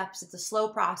steps. It's a slow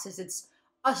process. It's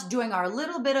us doing our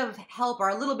little bit of help,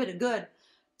 our little bit of good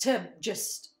to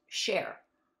just share.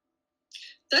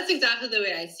 That's exactly the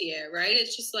way I see it, right?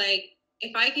 It's just like,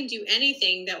 if I can do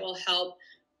anything that will help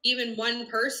even one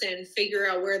person figure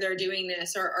out where they're doing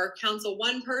this, or counsel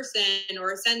one person,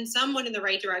 or send someone in the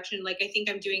right direction, like, I think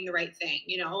I'm doing the right thing,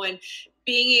 you know. And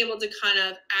being able to kind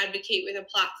of advocate with a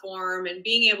platform, and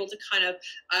being able to kind of,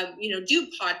 you know, do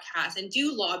podcasts and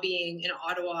do lobbying in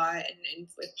Ottawa and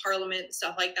with Parliament and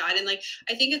stuff like that. And like,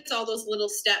 I think it's all those little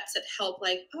steps that help,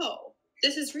 like, oh,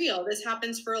 this is real. This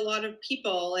happens for a lot of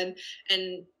people. And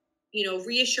you know,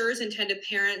 reassures intended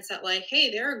parents that, like,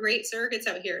 hey, there are great surrogates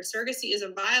out here. Surrogacy is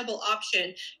a viable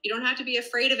option. You don't have to be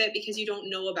afraid of it because you don't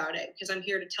know about it, because I'm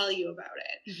here to tell you about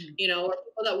it. You know, or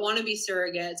people that want to be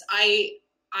surrogates. I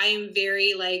am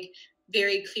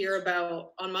very clear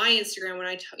about, on my Instagram,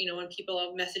 when people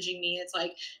are messaging me, it's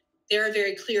like, there are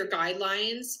very clear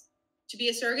guidelines to be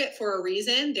a surrogate for a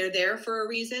reason. They're there for a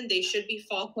reason. They should be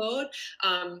followed.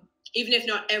 Even if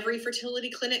not every fertility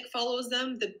clinic follows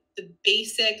them, the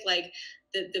basic, like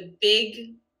the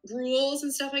big rules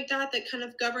and stuff like that kind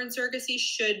of govern surrogacy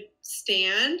should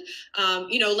stand.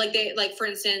 You know, like for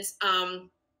instance,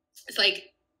 it's like,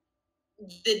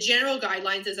 the general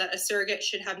guidelines is that a surrogate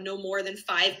should have no more than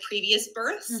 5 previous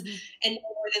births and no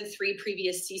more than 3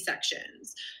 previous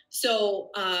C-sections. So,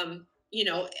 you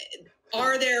know,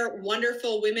 are there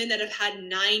wonderful women that have had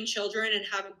 9 children and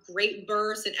have great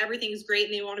births and everything's great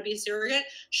and they want to be a surrogate?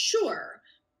 Sure.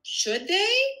 Should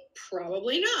they?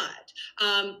 Probably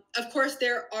not. Of course,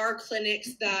 there are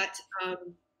clinics that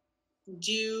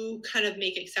do kind of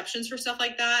make exceptions for stuff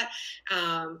like that.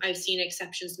 I've seen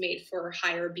exceptions made for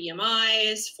higher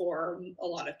BMIs, for a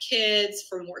lot of kids,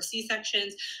 for more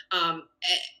C-sections.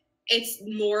 It's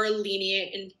more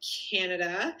lenient in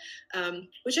Canada,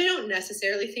 which I don't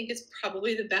necessarily think is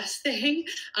probably the best thing.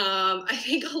 I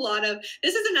think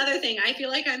this is another thing. I feel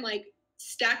like I'm like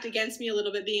stacked against me a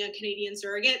little bit being a Canadian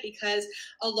surrogate, because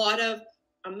a lot of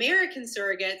American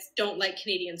surrogates don't like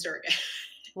Canadian surrogates.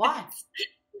 Why?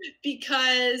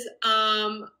 Because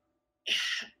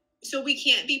so we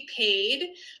can't be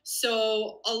paid.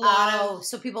 So a lot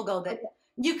so people go that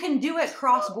you can do it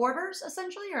cross borders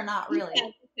essentially, or not really?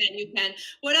 You can.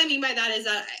 What I mean by that is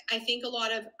that I think a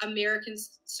lot of American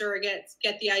surrogates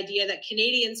get the idea that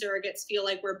Canadian surrogates feel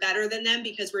like we're better than them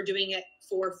because we're doing it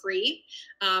for free,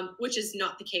 which is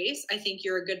not the case. I think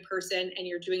you're a good person and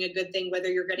you're doing a good thing, whether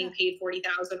you're getting paid $40,000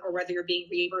 or whether you're being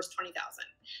reimbursed $20,000.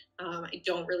 I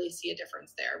don't really see a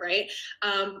difference there, right?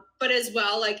 But as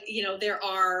well, like, you know, there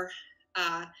are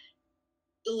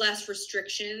less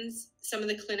restrictions. Some of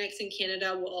the clinics in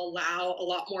Canada will allow a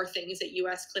lot more things that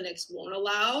US clinics won't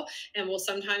allow, and will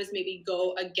sometimes maybe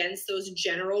go against those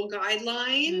general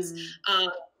guidelines.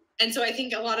 And so I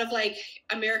think a lot of like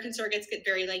American surrogates get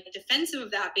very like defensive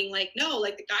of that, being like, no,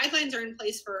 like the guidelines are in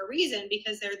place for a reason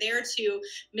because they're there to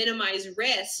minimize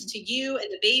risk to you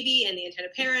and the baby and the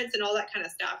intended parents and all that kind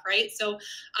of stuff, right? So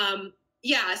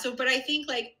yeah, so but I think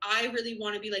like I really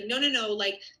want to be like, no,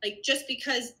 like just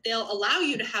because they'll allow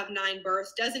you to have 9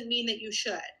 births doesn't mean that you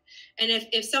should. And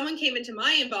if someone came into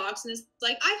my inbox and is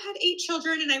like, I've had 8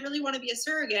 children and I really want to be a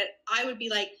surrogate, I would be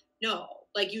like, no,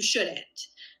 like you shouldn't.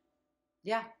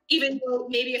 Yeah. Even though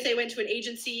maybe if they went to an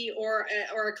agency or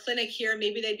a clinic here,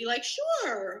 maybe they'd be like,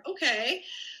 sure, okay.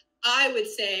 I would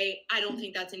say, I don't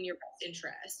think that's in your best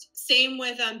interest. Same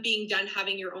with being done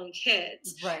having your own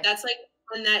kids. Right. That's like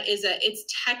one that is it's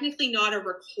technically not a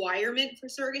requirement for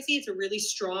surrogacy. It's a really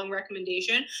strong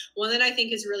recommendation. One that I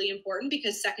think is really important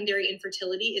because secondary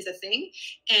infertility is a thing.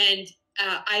 And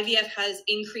IVF has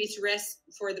increased risk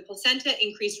for the placenta,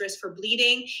 increased risk for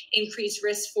bleeding, increased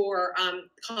risk for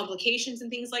complications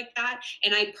and things like that.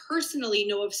 And I personally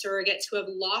know of surrogates who have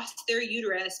lost their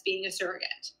uterus being a surrogate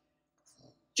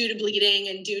due to bleeding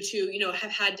and due to, you know,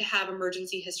 have had to have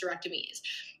emergency hysterectomies.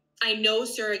 I know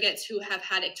surrogates who have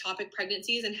had ectopic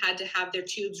pregnancies and had to have their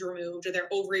tubes removed or their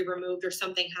ovary removed or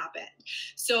something happened.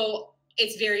 So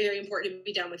it's very, very important to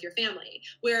be done with your family.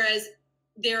 Whereas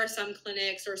there are some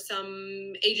clinics or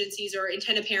some agencies or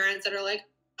intended parents that are like,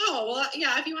 oh, well,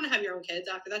 yeah, if you want to have your own kids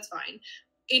after, that's fine.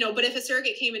 You know, but if a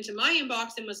surrogate came into my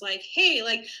inbox and was like, hey,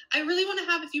 like, I really want to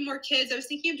have a few more kids. I was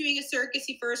thinking of doing a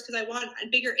surrogacy first because I want a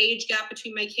bigger age gap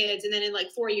between my kids. And then in like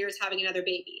 4 years, having another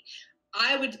baby.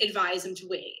 I would advise them to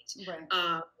wait.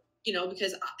 Right. You know,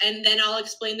 because, and then I'll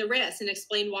explain the risks and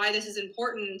explain why this is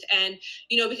important. And,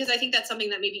 you know, because I think that's something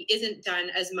that maybe isn't done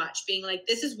as much, being like,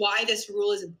 this is why this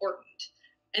rule is important.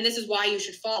 And this is why you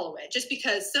should follow it. Just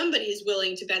because somebody is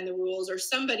willing to bend the rules or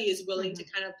somebody is willing to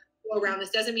kind of go around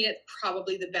this doesn't mean it's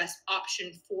probably the best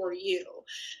option for you.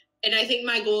 And I think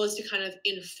my goal is to kind of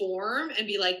inform and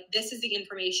be like, this is the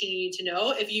information you need to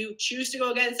know. If you choose to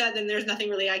go against that, then there's nothing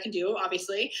really I can do,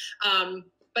 obviously.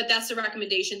 But that's the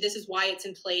recommendation. This is why it's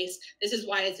in place. This is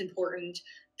why it's important.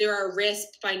 There are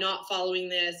risks by not following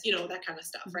this, you know, that kind of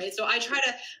stuff, right? So I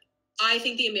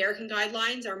think the American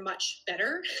guidelines are much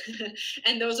better.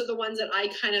 And those are the ones that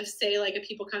I kind of say, like, if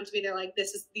people come to me, they're like,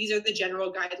 these are the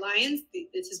general guidelines.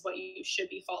 This is what you should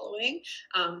be following.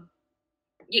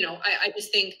 You know, I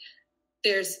just think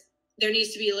there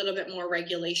needs to be a little bit more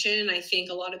regulation. And I think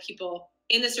a lot of people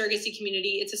in the surrogacy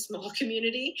community, it's a small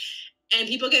community, and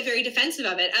people get very defensive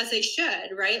of it, as they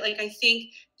should, right? Like, I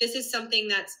think this is something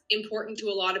that's important to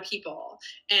a lot of people,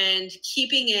 and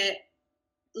keeping it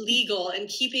legal and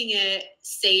keeping it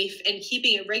safe and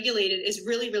keeping it regulated is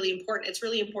really, really important. It's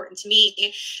really important to me.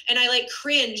 And I like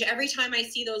cringe every time I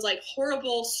see those like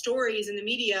horrible stories in the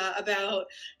media about,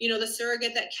 you know, the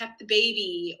surrogate that kept the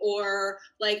baby or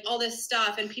like all this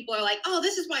stuff. And people are like, oh,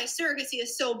 this is why surrogacy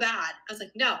is so bad. I was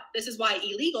like, no, this is why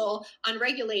illegal,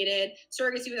 unregulated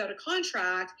surrogacy without a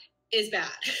contract is bad.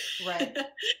 Right.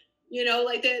 You know,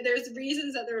 like there's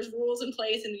reasons that there's rules in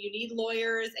place, and you need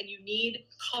lawyers and you need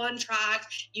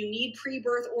contracts, you need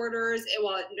pre-birth orders.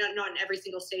 Well, not in every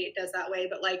single state it does that way,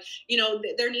 but like, you know,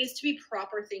 there needs to be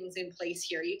proper things in place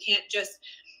here. You can't just,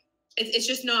 it's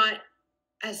just not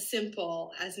as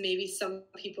simple as maybe some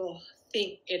people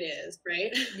think it is,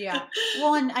 right? Yeah.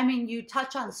 Well, and I mean, you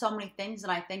touch on so many things,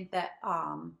 and I think that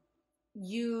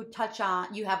you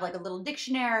have like a little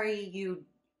dictionary,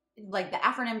 like the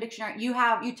acronym dictionary, you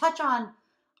touch on,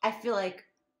 I feel like,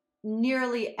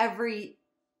 nearly every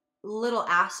little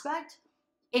aspect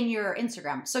in your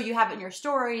Instagram. So you have it in your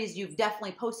stories, you've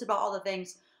definitely posted about all the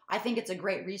things. I think it's a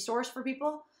great resource for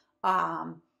people.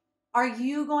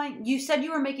 You said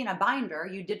you were making a binder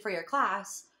you did for your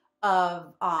class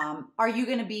of,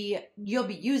 you'll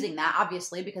be using that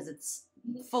obviously because it's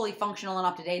fully functional and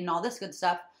up to date and all this good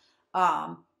stuff.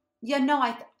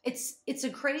 It's a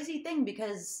crazy thing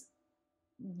because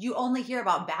you only hear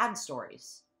about bad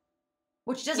stories,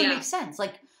 which doesn't make sense.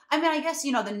 Like, I mean, I guess,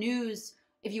 you know, the news,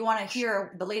 if you want to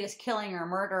hear the latest killing or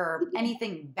murder or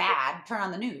anything bad, turn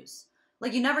on the news.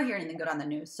 Like, you never hear anything good on the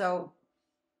news. So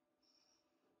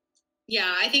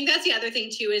Yeah, I think that's the other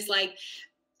thing too, is like,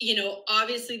 you know,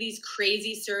 obviously these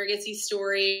crazy surrogacy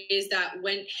stories that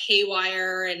went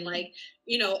haywire, and like,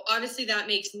 you know, obviously that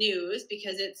makes news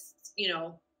because it's, you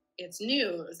know, it's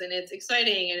news and it's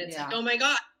exciting and it's like, Yeah. oh my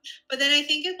God. But then I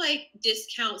think it like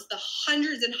discounts the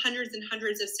hundreds and hundreds and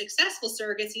hundreds of successful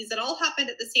surrogacies that all happened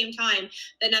at the same time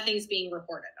that nothing's being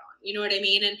reported on. You know what I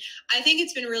mean? And I think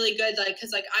it's been really good, like,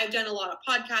 because like I've done a lot of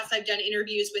podcasts, I've done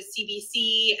interviews with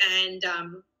CBC and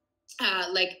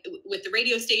like with the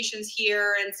radio stations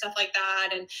here and stuff like that.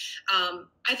 And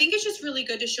I think it's just really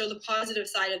good to show the positive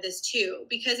side of this too,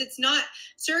 because it's not,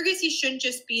 surrogacy shouldn't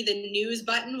just be the news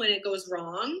button when it goes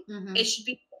wrong. Mm-hmm. It should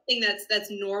be something that's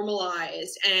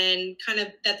normalized, and kind of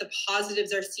that the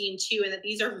positives are seen too, and that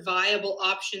these are viable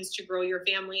options to grow your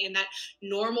family, and that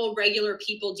normal, regular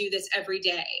people do this every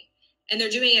day. And they're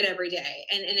doing it every day.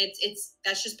 And it's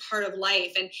that's just part of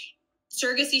life. And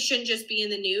surrogacy shouldn't just be in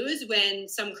the news when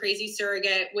some crazy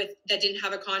surrogate that didn't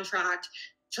have a contract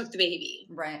took the baby.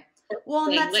 Right. Well,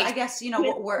 and that's, like, I guess, you know,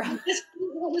 what we're, this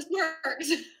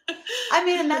works. I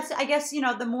mean, and that's, I guess, you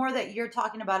know, the more that you're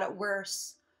talking about it, we're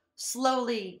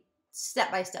slowly, step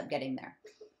by step getting there.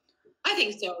 I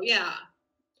think so. Yeah.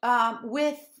 I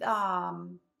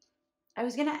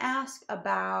was going to ask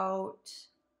about,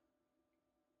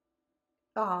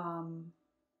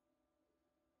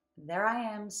 there I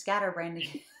am, scatterbrained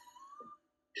again.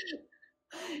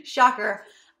 Shocker.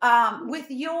 With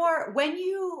your, when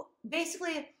you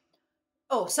basically,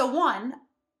 so one,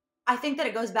 I think that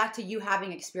it goes back to you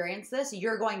having experienced this.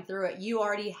 You're going through it. You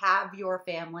already have your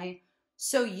family.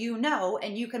 So you know,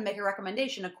 and you can make a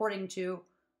recommendation according to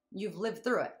you've lived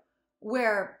through it.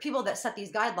 Where people that set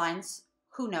these guidelines,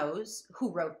 who knows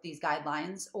who wrote these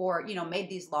guidelines or, you know, made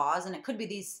these laws. And it could be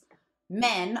these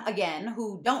men, again,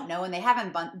 who don't know and they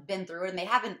haven't been through it and they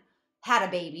haven't had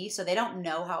a baby, so they don't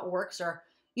know how it works, or,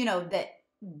 you know, that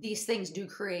these things do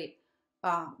create,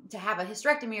 to have a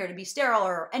hysterectomy or to be sterile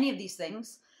or any of these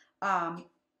things.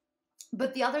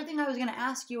 But the other thing I was going to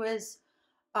ask you is,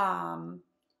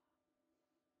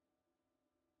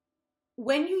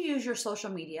 when you use your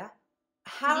social media,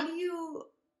 how do you,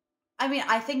 I mean,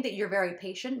 I think that you're very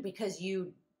patient because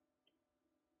you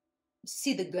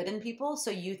see the good in people. So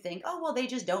you think, oh, well, they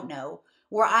just don't know.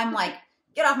 Where I'm like,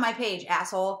 get off my page,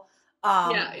 asshole.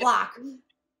 Block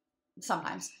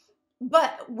sometimes.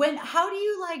 But how do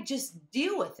you like just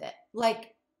deal with it?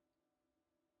 Like,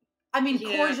 I mean,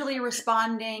 cordially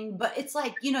responding, but it's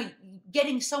like, you know,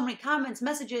 getting so many comments,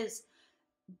 messages,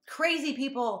 crazy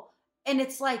people. And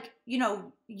it's like, you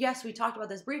know, yes, we talked about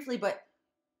this briefly, but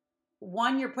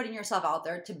one, you're putting yourself out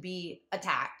there to be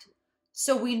attacked.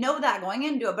 So we know that going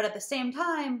into it, but at the same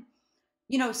time,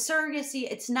 you know, surrogacy,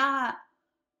 it's not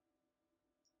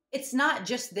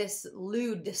just this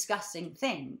lewd, disgusting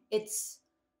thing.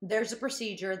 There's a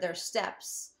procedure, there's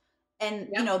steps, and,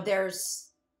 you know, there's.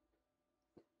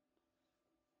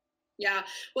 Yeah.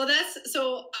 Well, that's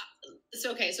so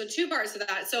okay. So two parts of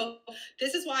that. So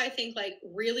this is why I think like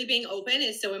really being open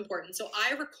is so important. So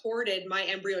I recorded my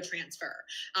embryo transfer.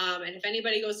 And if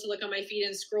anybody goes to look on my feed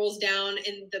and scrolls down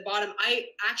in the bottom, I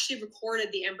actually recorded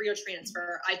the embryo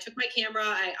transfer. I took my camera,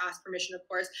 I asked permission, of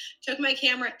course, took my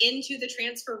camera into the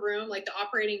transfer room, like the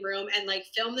operating room, and like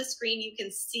filmed the screen. You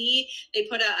can see they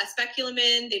put a speculum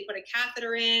in, they put a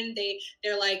catheter in,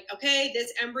 they're like, okay,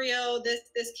 this embryo,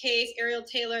 this case, Ariel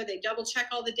Taylor, they double check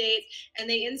all the dates and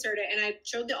they insert it. And I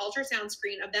showed the ultrasound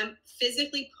screen of them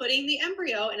physically putting the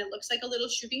embryo, and it looks like a little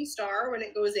shooting star when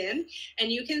it goes in,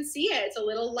 and you can see it. It's a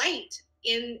little light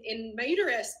in my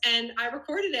uterus. And I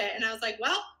recorded it, and I was like,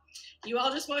 well, you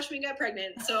all just watched me get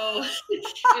pregnant. So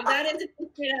if that isn't,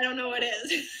 I don't know what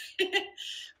is.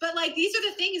 But like, these are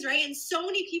the things, right? And so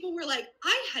many people were like,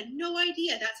 I had no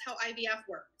idea that's how IVF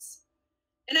works.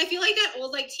 And I feel like that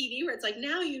old like TV where it's like,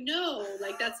 now you know,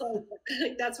 like that's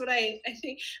like that's what I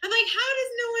think. I'm like, how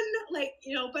does no one like,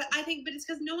 you know, but it's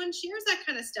because no one shares that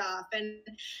kind of stuff. And,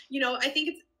 you know, I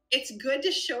think it's good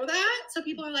to show that. So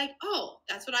people are like, oh,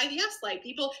 that's what IVF's like.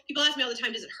 People ask me all the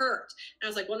time, does it hurt? And I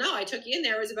was like, well, no, I took you in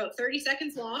there. It was about 30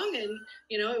 seconds long. And,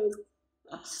 you know, it was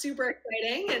super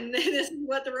exciting. And this is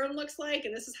what the room looks like.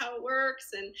 And this is how it works.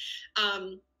 And,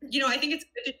 you know, I think it's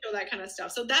good to show that kind of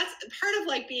stuff. So that's part of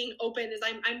like being open, is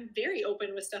I'm very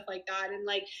open with stuff like that. And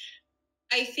like,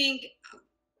 I think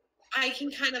I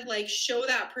can kind of like show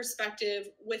that perspective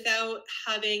without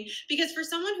having, because for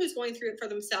someone who's going through it for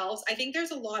themselves, I think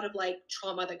there's a lot of like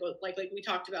trauma that goes like we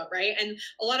talked about, right? And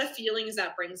a lot of feelings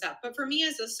that brings up. But for me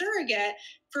as a surrogate,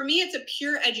 for me, it's a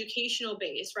pure educational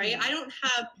base, right? I don't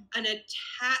have an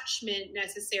attachment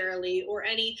necessarily or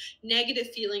any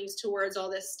negative feelings towards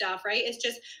all this stuff, right? It's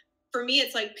just for me,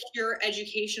 it's like pure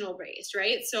educational based,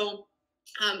 right? So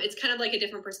it's kind of like a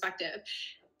different perspective.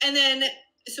 And then,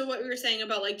 so what we were saying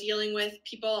about like dealing with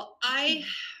people, I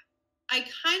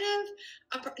kind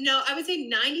of, no, I would say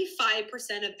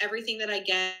 95% of everything that I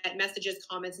get, messages,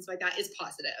 comments, and stuff like that, is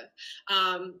positive.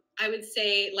 I would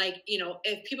say, like, you know,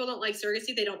 if people don't like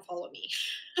surrogacy, they don't follow me.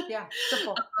 Yeah,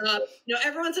 simple. You know,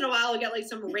 every once in a while, I'll get like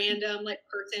some random like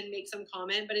person make some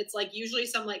comment, but it's like usually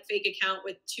some like fake account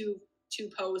with two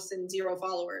posts and 0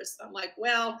 followers. So I'm like,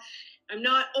 well, I'm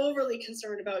not overly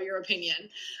concerned about your opinion.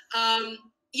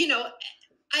 You know,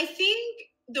 I think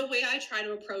the way I try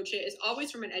to approach it is always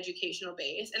from an educational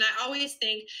base. And I always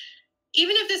think,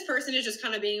 even if this person is just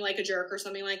kind of being like a jerk or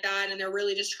something like that, and they're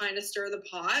really just trying to stir the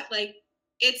pot, like,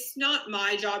 it's not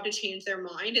my job to change their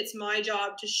mind. It's my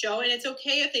job to show, and it's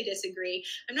okay if they disagree.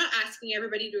 I'm not asking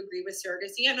everybody to agree with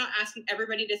surrogacy. I'm not asking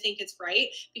everybody to think it's right,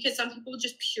 because some people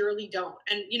just purely don't.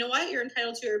 And you know what? You're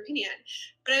entitled to your opinion.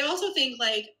 But I also think,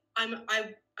 like, I'm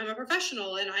a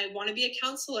professional and I want to be a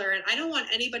counselor, and I don't want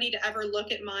anybody to ever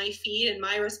look at my feed and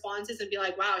my responses and be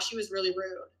like, wow, she was really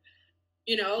rude.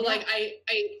 You know, yeah. Like I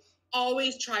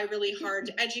always try really hard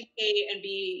to educate and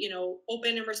be, you know,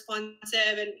 open and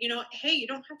responsive, and, you know, hey, you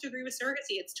don't have to agree with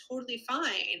surrogacy. It's totally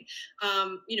fine.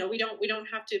 You know, we don't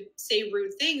have to say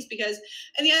rude things, because,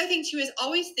 and the other thing too is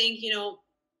always think, you know,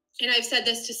 and I've said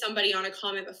this to somebody on a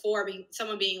comment before,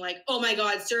 someone being like, oh my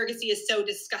God, surrogacy is so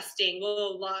disgusting, blah,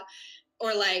 blah, blah.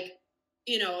 Or like,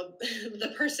 you know,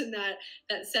 the person that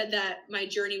said that my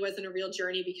journey wasn't a real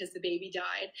journey because the baby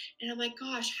died. And I'm like,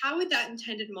 gosh, how would that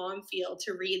intended mom feel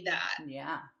to read that?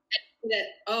 Yeah. That,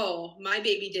 oh, my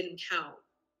baby didn't count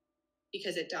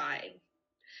because it died.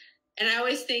 And I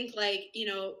always think, like, you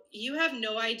know, you have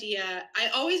no idea. I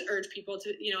always urge people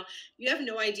to, you know, you have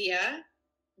no idea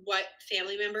what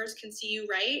family members can see you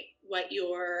write, what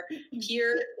your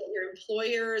peers, what your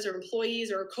employers or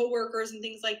employees or coworkers and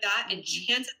things like that. And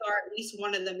chances are at least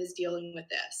one of them is dealing with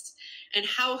this. And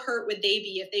how hurt would they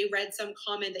be if they read some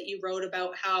comment that you wrote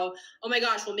about how, oh my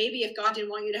gosh, well, maybe if God didn't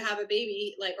want you to have a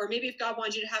baby, like, or maybe if God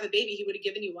wanted you to have a baby, he would have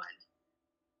given you one.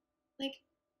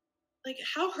 Like,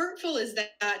 how hurtful is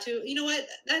that to, you know what,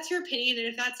 that's your opinion. And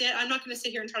if that's it, I'm not going to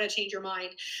sit here and try to change your mind.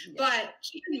 Yeah. But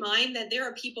keep in mind that there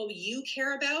are people you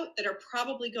care about that are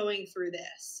probably going through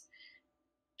this.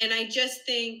 And I just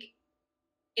think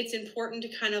it's important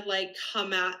to kind of like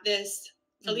come at this,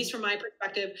 at least from my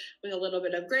perspective, with a little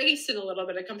bit of grace and a little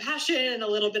bit of compassion and a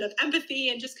little bit of empathy,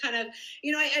 and just kind of,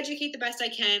 you know, I educate the best I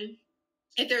can.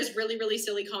 If there's really, really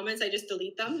silly comments, I just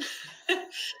delete them.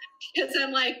 Because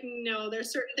I'm like, no,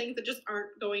 there's certain things that just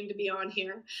aren't going to be on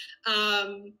here.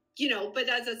 You know, but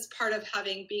that's part of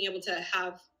being able to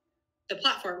have the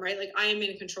platform, right? Like, I am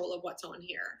in control of what's on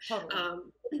here. Totally.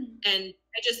 And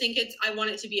I just think I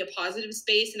want it to be a positive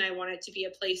space, and I want it to be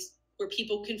a place where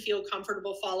people can feel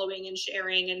comfortable following and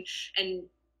sharing and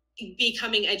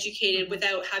becoming educated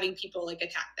without having people like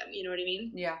attack them. You know what I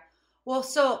mean? Yeah. Well,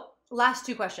 so last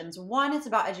 2 questions. One is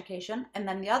about education, and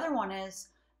then the other one is,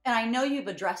 and I know you've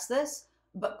addressed this,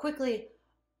 but quickly,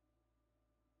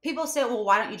 people say, well,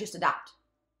 why don't you just adopt?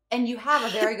 And you have a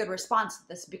very good response to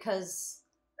this, because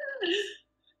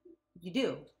you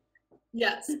do.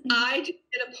 Yes. I just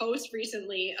did a post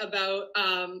recently about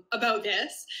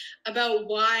this, about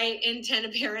why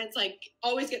intended parents like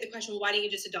always get the question, well, why don't you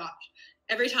just adopt?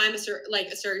 Every time a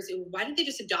surrogacy, why didn't they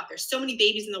just adopt? There's so many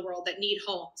babies in the world that need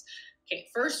homes. Okay,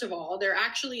 first of all, there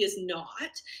actually is not.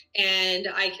 And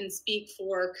I can speak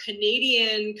for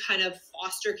Canadian kind of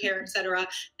foster care, et cetera,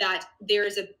 that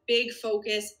there's a big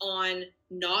focus on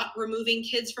not removing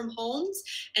kids from homes.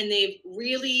 And they've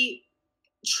really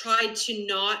tried to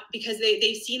not, because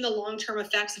they've seen the long-term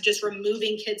effects of just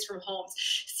removing kids from homes.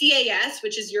 CAS,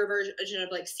 which is your version of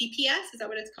like CPS, is that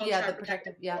what it's called? Yeah, the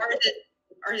protective, yeah.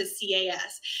 Or the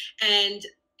CAS. And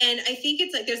I think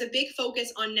it's like there's a big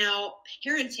focus on now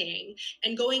parenting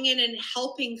and going in and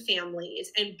helping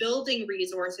families and building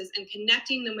resources and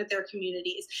connecting them with their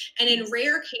communities. And in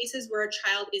rare cases where a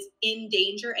child is in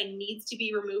danger and needs to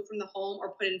be removed from the home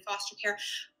or put in foster care,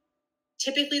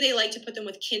 typically they like to put them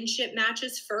with kinship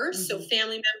matches first. So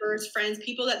family members, friends,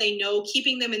 people that they know,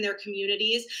 keeping them in their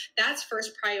communities, that's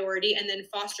first priority. And then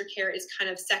foster care is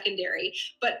kind of secondary.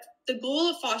 But the goal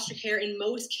of foster care in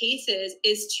most cases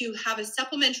is to have a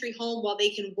supplementary home while they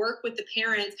can work with the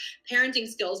parents, parenting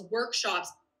skills,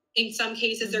 workshops. In some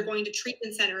cases, they're going to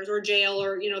treatment centers or jail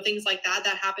or, you know, things like that.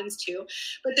 That happens too.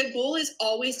 But the goal is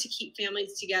always to keep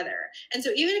families together. And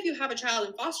so even if you have a child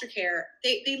in foster care,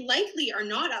 they likely are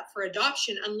not up for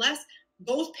adoption unless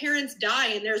both parents die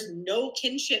and there's no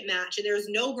kinship match and there's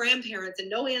no grandparents and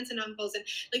no aunts and uncles, and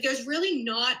like there's really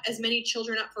not as many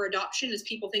children up for adoption as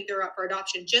people think they're up for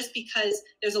adoption, just because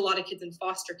there's a lot of kids in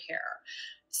foster care.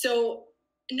 So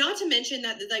not to mention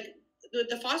that like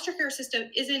the foster care system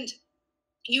isn't,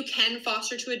 you can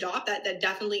foster to adopt, that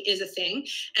definitely is a thing.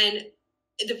 And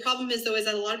the problem is though, is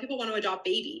that a lot of people want to adopt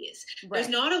babies. Right. There's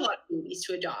not a lot of babies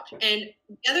to adopt. And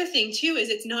the other thing too, is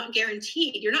it's not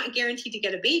guaranteed. You're not guaranteed to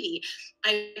get a baby.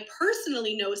 I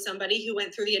personally know somebody who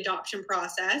went through the adoption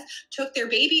process, took their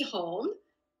baby home,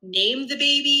 named the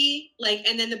baby, like,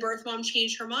 and then the birth mom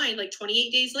changed her mind like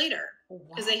 28 days later,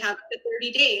 because they have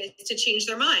 30 days to change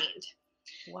their mind.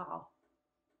 Wow.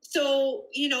 So,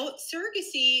 you know,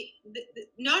 surrogacy,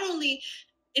 not only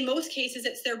in most cases,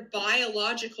 it's their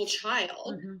biological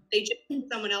child. Mm-hmm. They just need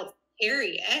someone else to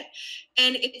carry it.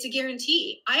 And it's a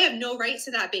guarantee. I have no rights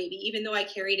to that baby, even though I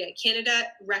carried it. Canada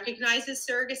recognizes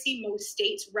surrogacy. Most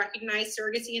states recognize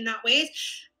surrogacy in that ways.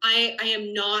 I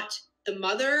am not the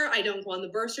mother. I don't go on the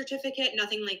birth certificate,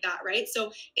 nothing like that, right?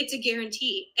 So it's a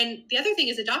guarantee. And the other thing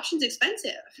is adoption's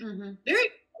expensive. Mm-hmm. Very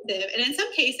expensive. And in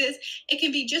some cases, it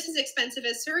can be just as expensive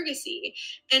as surrogacy.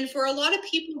 And for a lot of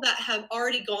people that have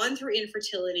already gone through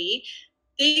infertility,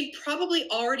 they've probably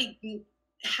already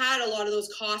had a lot of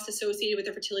those costs associated with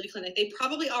their fertility clinic. They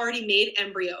probably already made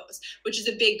embryos, which is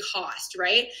a big cost,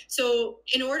 right? So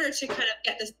in order to kind of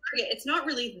get this surrogate, it's not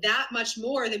really that much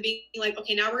more than being like,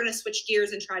 okay, now we're going to switch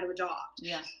gears and try to adopt.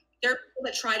 Yeah. There are people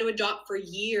that try to adopt for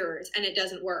years and it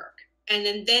doesn't work. And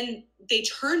then they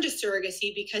turn to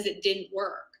surrogacy because it didn't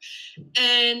work.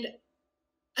 And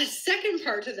a second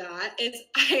part to that is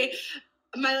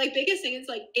my like biggest thing is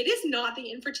like, it is not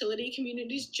the infertility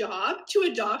community's job to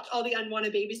adopt all the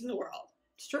unwanted babies in the world.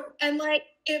 It's true. And like,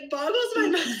 it boggles my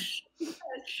mind.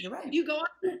 You're right. You go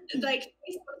on like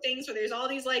Facebook things where there's all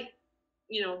these like,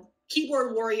 you know,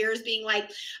 keyboard warriors being like,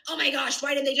 oh my gosh,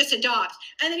 why didn't they just adopt?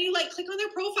 And then you like click on their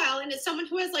profile and it's someone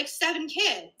who has like 7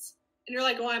 kids. And you're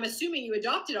like, well, I'm assuming you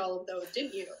adopted all of those,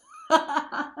 didn't you?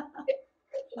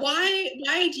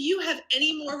 Why do you have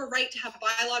any more of a right to have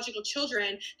biological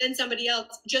children than somebody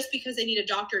else just because they need a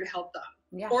doctor to help them?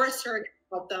 Yeah. Or a surrogate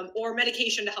to help them, or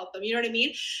medication to help them? You know what I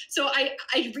mean? So I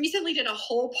recently did a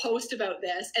whole post about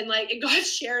this, and like it got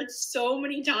shared so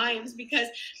many times because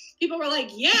people were like,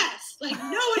 yes, like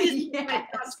no one is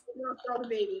yes. For all the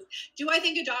babies. Do I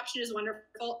think adoption is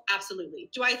wonderful? Absolutely.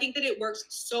 Do I think that it works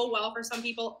so well for some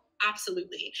people?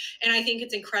 Absolutely. And I think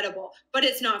it's incredible, but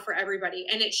it's not for everybody.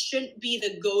 And it shouldn't be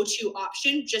the go-to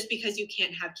option just because you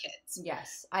can't have kids.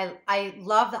 Yes. I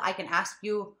love that I can ask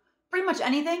you pretty much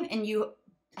anything and you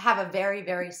have a very,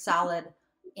 very solid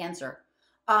answer.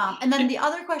 And then the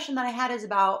other question that I had is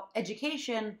about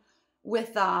education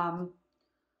with, and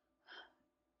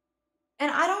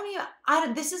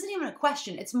this isn't even a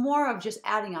question. It's more of just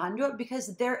adding on to it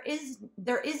because there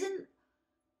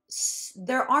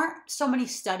aren't so many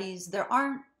studies, there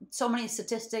aren't so many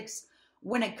statistics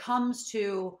when it comes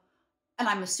to, and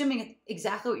I'm assuming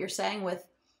exactly what you're saying with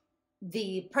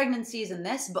the pregnancies and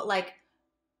this, but like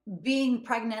being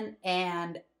pregnant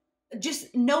and just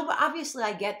obviously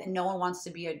I get that no one wants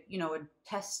to be a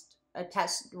test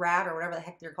rat or whatever the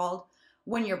heck they're called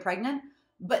when you're pregnant,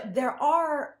 but there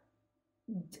are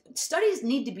studies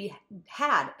need to be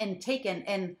had and taken.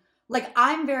 And like,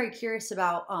 I'm very curious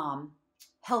about,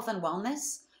 health and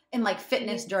wellness and like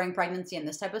fitness during pregnancy and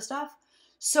this type of stuff.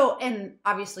 So, and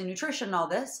obviously nutrition and all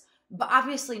this, but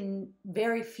obviously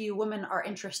very few women are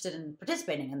interested in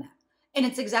participating in that. And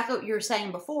it's exactly what you were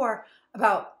saying before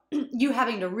about you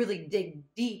having to really dig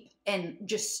deep and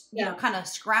just, kind of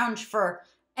scrounge for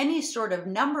any sort of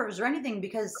numbers or anything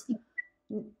because,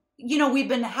 we've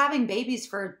been having babies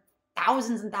for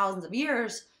thousands and thousands of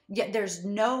years, yet there's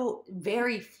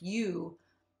very few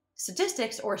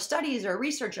statistics or studies or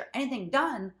research or anything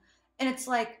done. And it's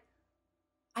like,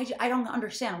 I don't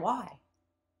understand why.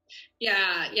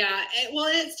 Yeah. Well,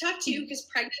 it's tough too because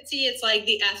pregnancy, it's like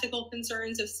the ethical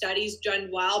concerns of studies done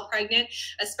while pregnant,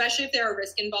 especially if there are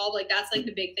risk involved. Like that's like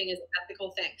the big thing is the ethical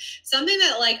thing. Something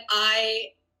that like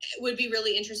I would be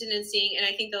really interested in seeing, and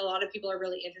I think that a lot of people are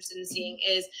really interested in seeing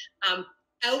is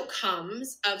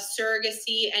outcomes of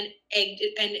surrogacy and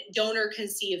donor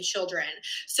conceived children.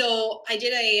 So I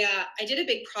did a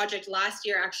big project last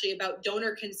year actually about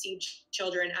donor conceived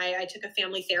children. I took a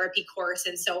family therapy course,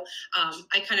 and so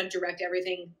I kind of direct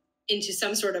everything into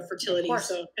some sort of fertility.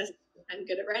 So because I'm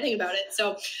good at writing about it.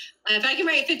 So if I can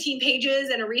write 15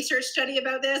 pages and a research study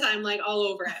about this, I'm like all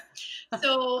over it.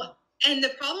 So and the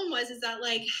problem is that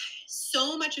like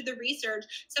so much of the research,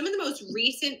 some of the most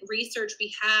recent research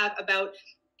we have about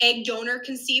egg donor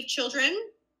conceived children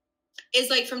is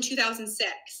like from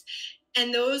 2006.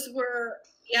 And those were,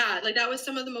 like that was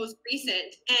some of the most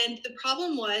recent. And the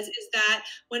problem is that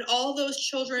when all those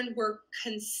children were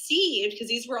conceived, because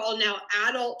these were all now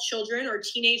adult children or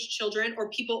teenage children or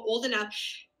people old enough,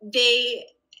 they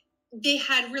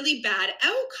had really bad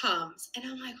outcomes. And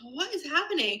I'm like, what is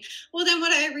happening? Well, then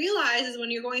what I realized is when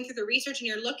you're going through the research and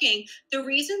you're looking, the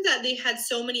reason that they had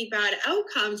so many bad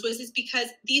outcomes is because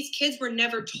these kids were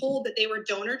never told that they were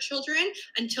donor children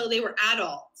until they were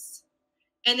adults.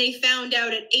 And they found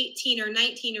out at 18 or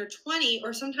 19 or 20,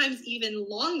 or sometimes even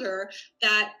longer,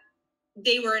 that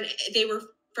they were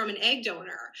from an egg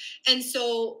donor. And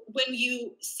so when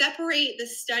you separate the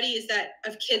studies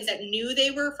of kids that knew they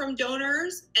were from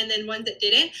donors and then ones that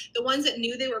didn't, the ones that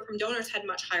knew they were from donors had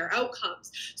much higher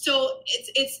outcomes. So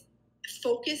it's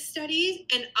focus studies.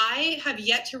 And I have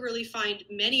yet to really find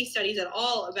many studies at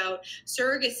all about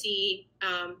surrogacy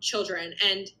children.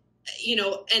 And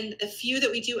and the few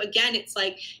that we do, again, it's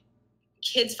like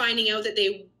kids finding out that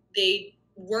they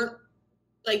weren't,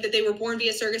 like that they were born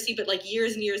via surrogacy, but like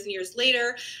years and years and years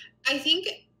later. I think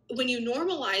when you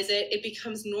normalize it, it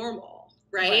becomes normal,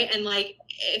 right? And like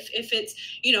if it's,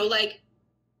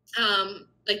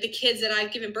 like the kids that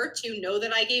I've given birth to know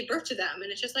that I gave birth to them,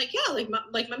 and it's just like, yeah, like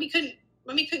mommy couldn't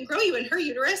grow you in her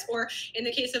uterus, or in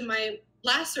the case of my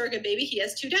last surrogate baby, he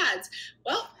has two dads.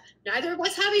 Well, neither of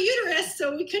us have a uterus,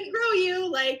 so we couldn't grow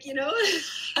you, and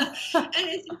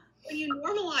it's, when you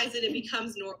normalize it, it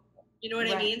becomes normal. You know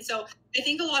what I mean? So I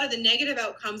think a lot of the negative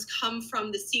outcomes come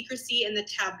from the secrecy and the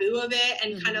taboo of it,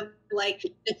 and kind of like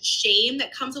the shame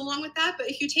that comes along with that. But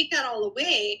if you take that all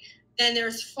away, then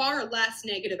there's far less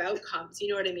negative outcomes. You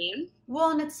know what I mean? Well,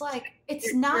 and it's like,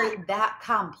 it's not that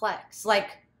complex.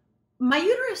 Like my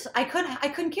uterus, I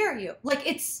couldn't carry you. Like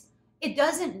it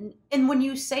doesn't. And when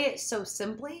you say it so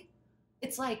simply,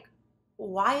 it's like,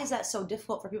 why is that so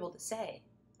difficult for people to say?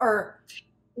 Or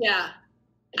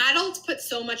adults put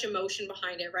so much emotion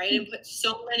behind it, right? And put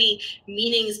so many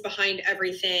meanings behind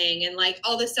everything, and like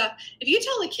all this stuff. If you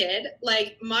tell a kid,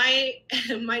 like my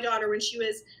daughter, when she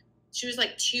was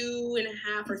like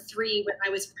 2.5 or 3 when I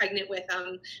was pregnant with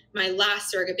my last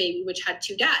surrogate baby, which had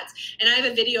two dads. And I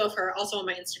have a video of her also on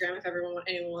my Instagram if anyone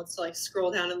wants to like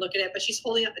scroll down and look at it. But she's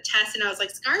holding up the test, and I was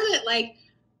like, Scarlett, like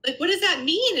what does that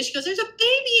mean? And she goes, there's a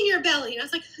baby in your belly. And I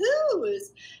was like,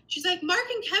 whose? She's like, Mark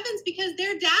and Kevin's, because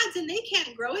they're dads and they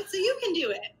can't grow it, so you can do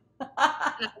it.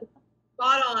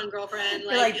 Spot on, girlfriend.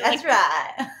 Like that's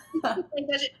right.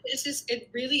 It's just, it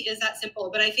really is that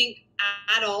simple. But I think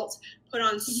adults put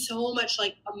on so much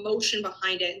like emotion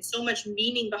behind it and so much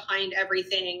meaning behind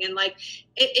everything. And like,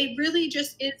 it really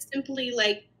just is simply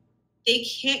like, they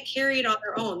can't carry it on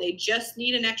their own. They just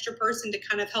need an extra person to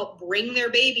kind of help bring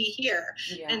their baby here.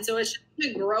 And so it's just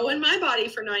going to grow in my body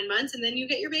for 9 months, and then you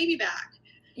get your baby back.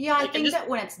 Yeah, like, I think that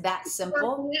when it's that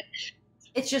simple,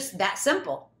 it's just that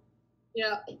simple.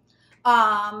 Yeah.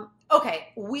 Okay.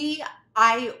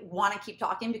 I want to keep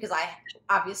talking because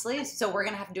so we're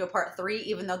going to have to do a part 3,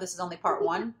 even though this is only part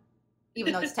 1,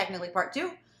 even though it's technically part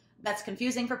 2. That's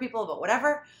confusing for people, but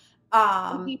whatever.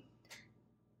 Thank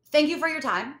you for your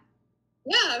time.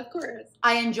 Yeah, of course.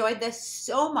 I enjoyed this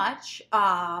so much.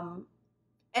 And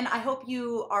I hope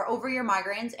you are over your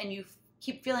migraines and you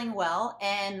keep feeling well.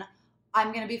 And I'm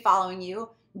going to be following you.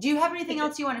 Do you have anything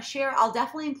else you want to share? I'll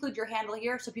definitely include your handle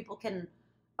here so people can,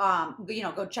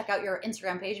 go check out your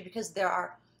Instagram page, because there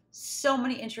are so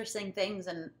many interesting things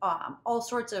and all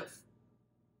sorts of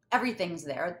everything's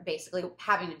there, basically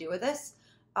having to do with this.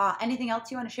 Anything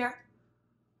else you want to share?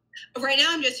 Right now,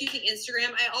 I'm just using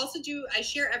Instagram. I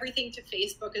share everything to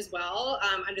Facebook as well,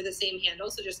 under the same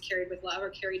handle. So just Carried with Love or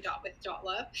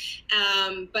carried.with.love.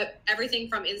 But everything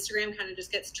from Instagram kind of just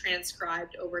gets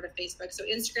transcribed over to Facebook. So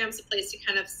Instagram's a place to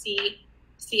kind of see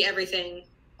everything.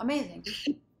 Amazing.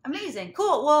 Amazing.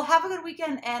 Cool. Well, have a good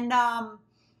weekend, and I'll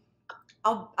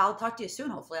talk to you soon.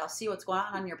 Hopefully I'll see what's going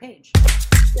on your page.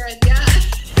 Good. Yeah.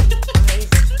 Amazing.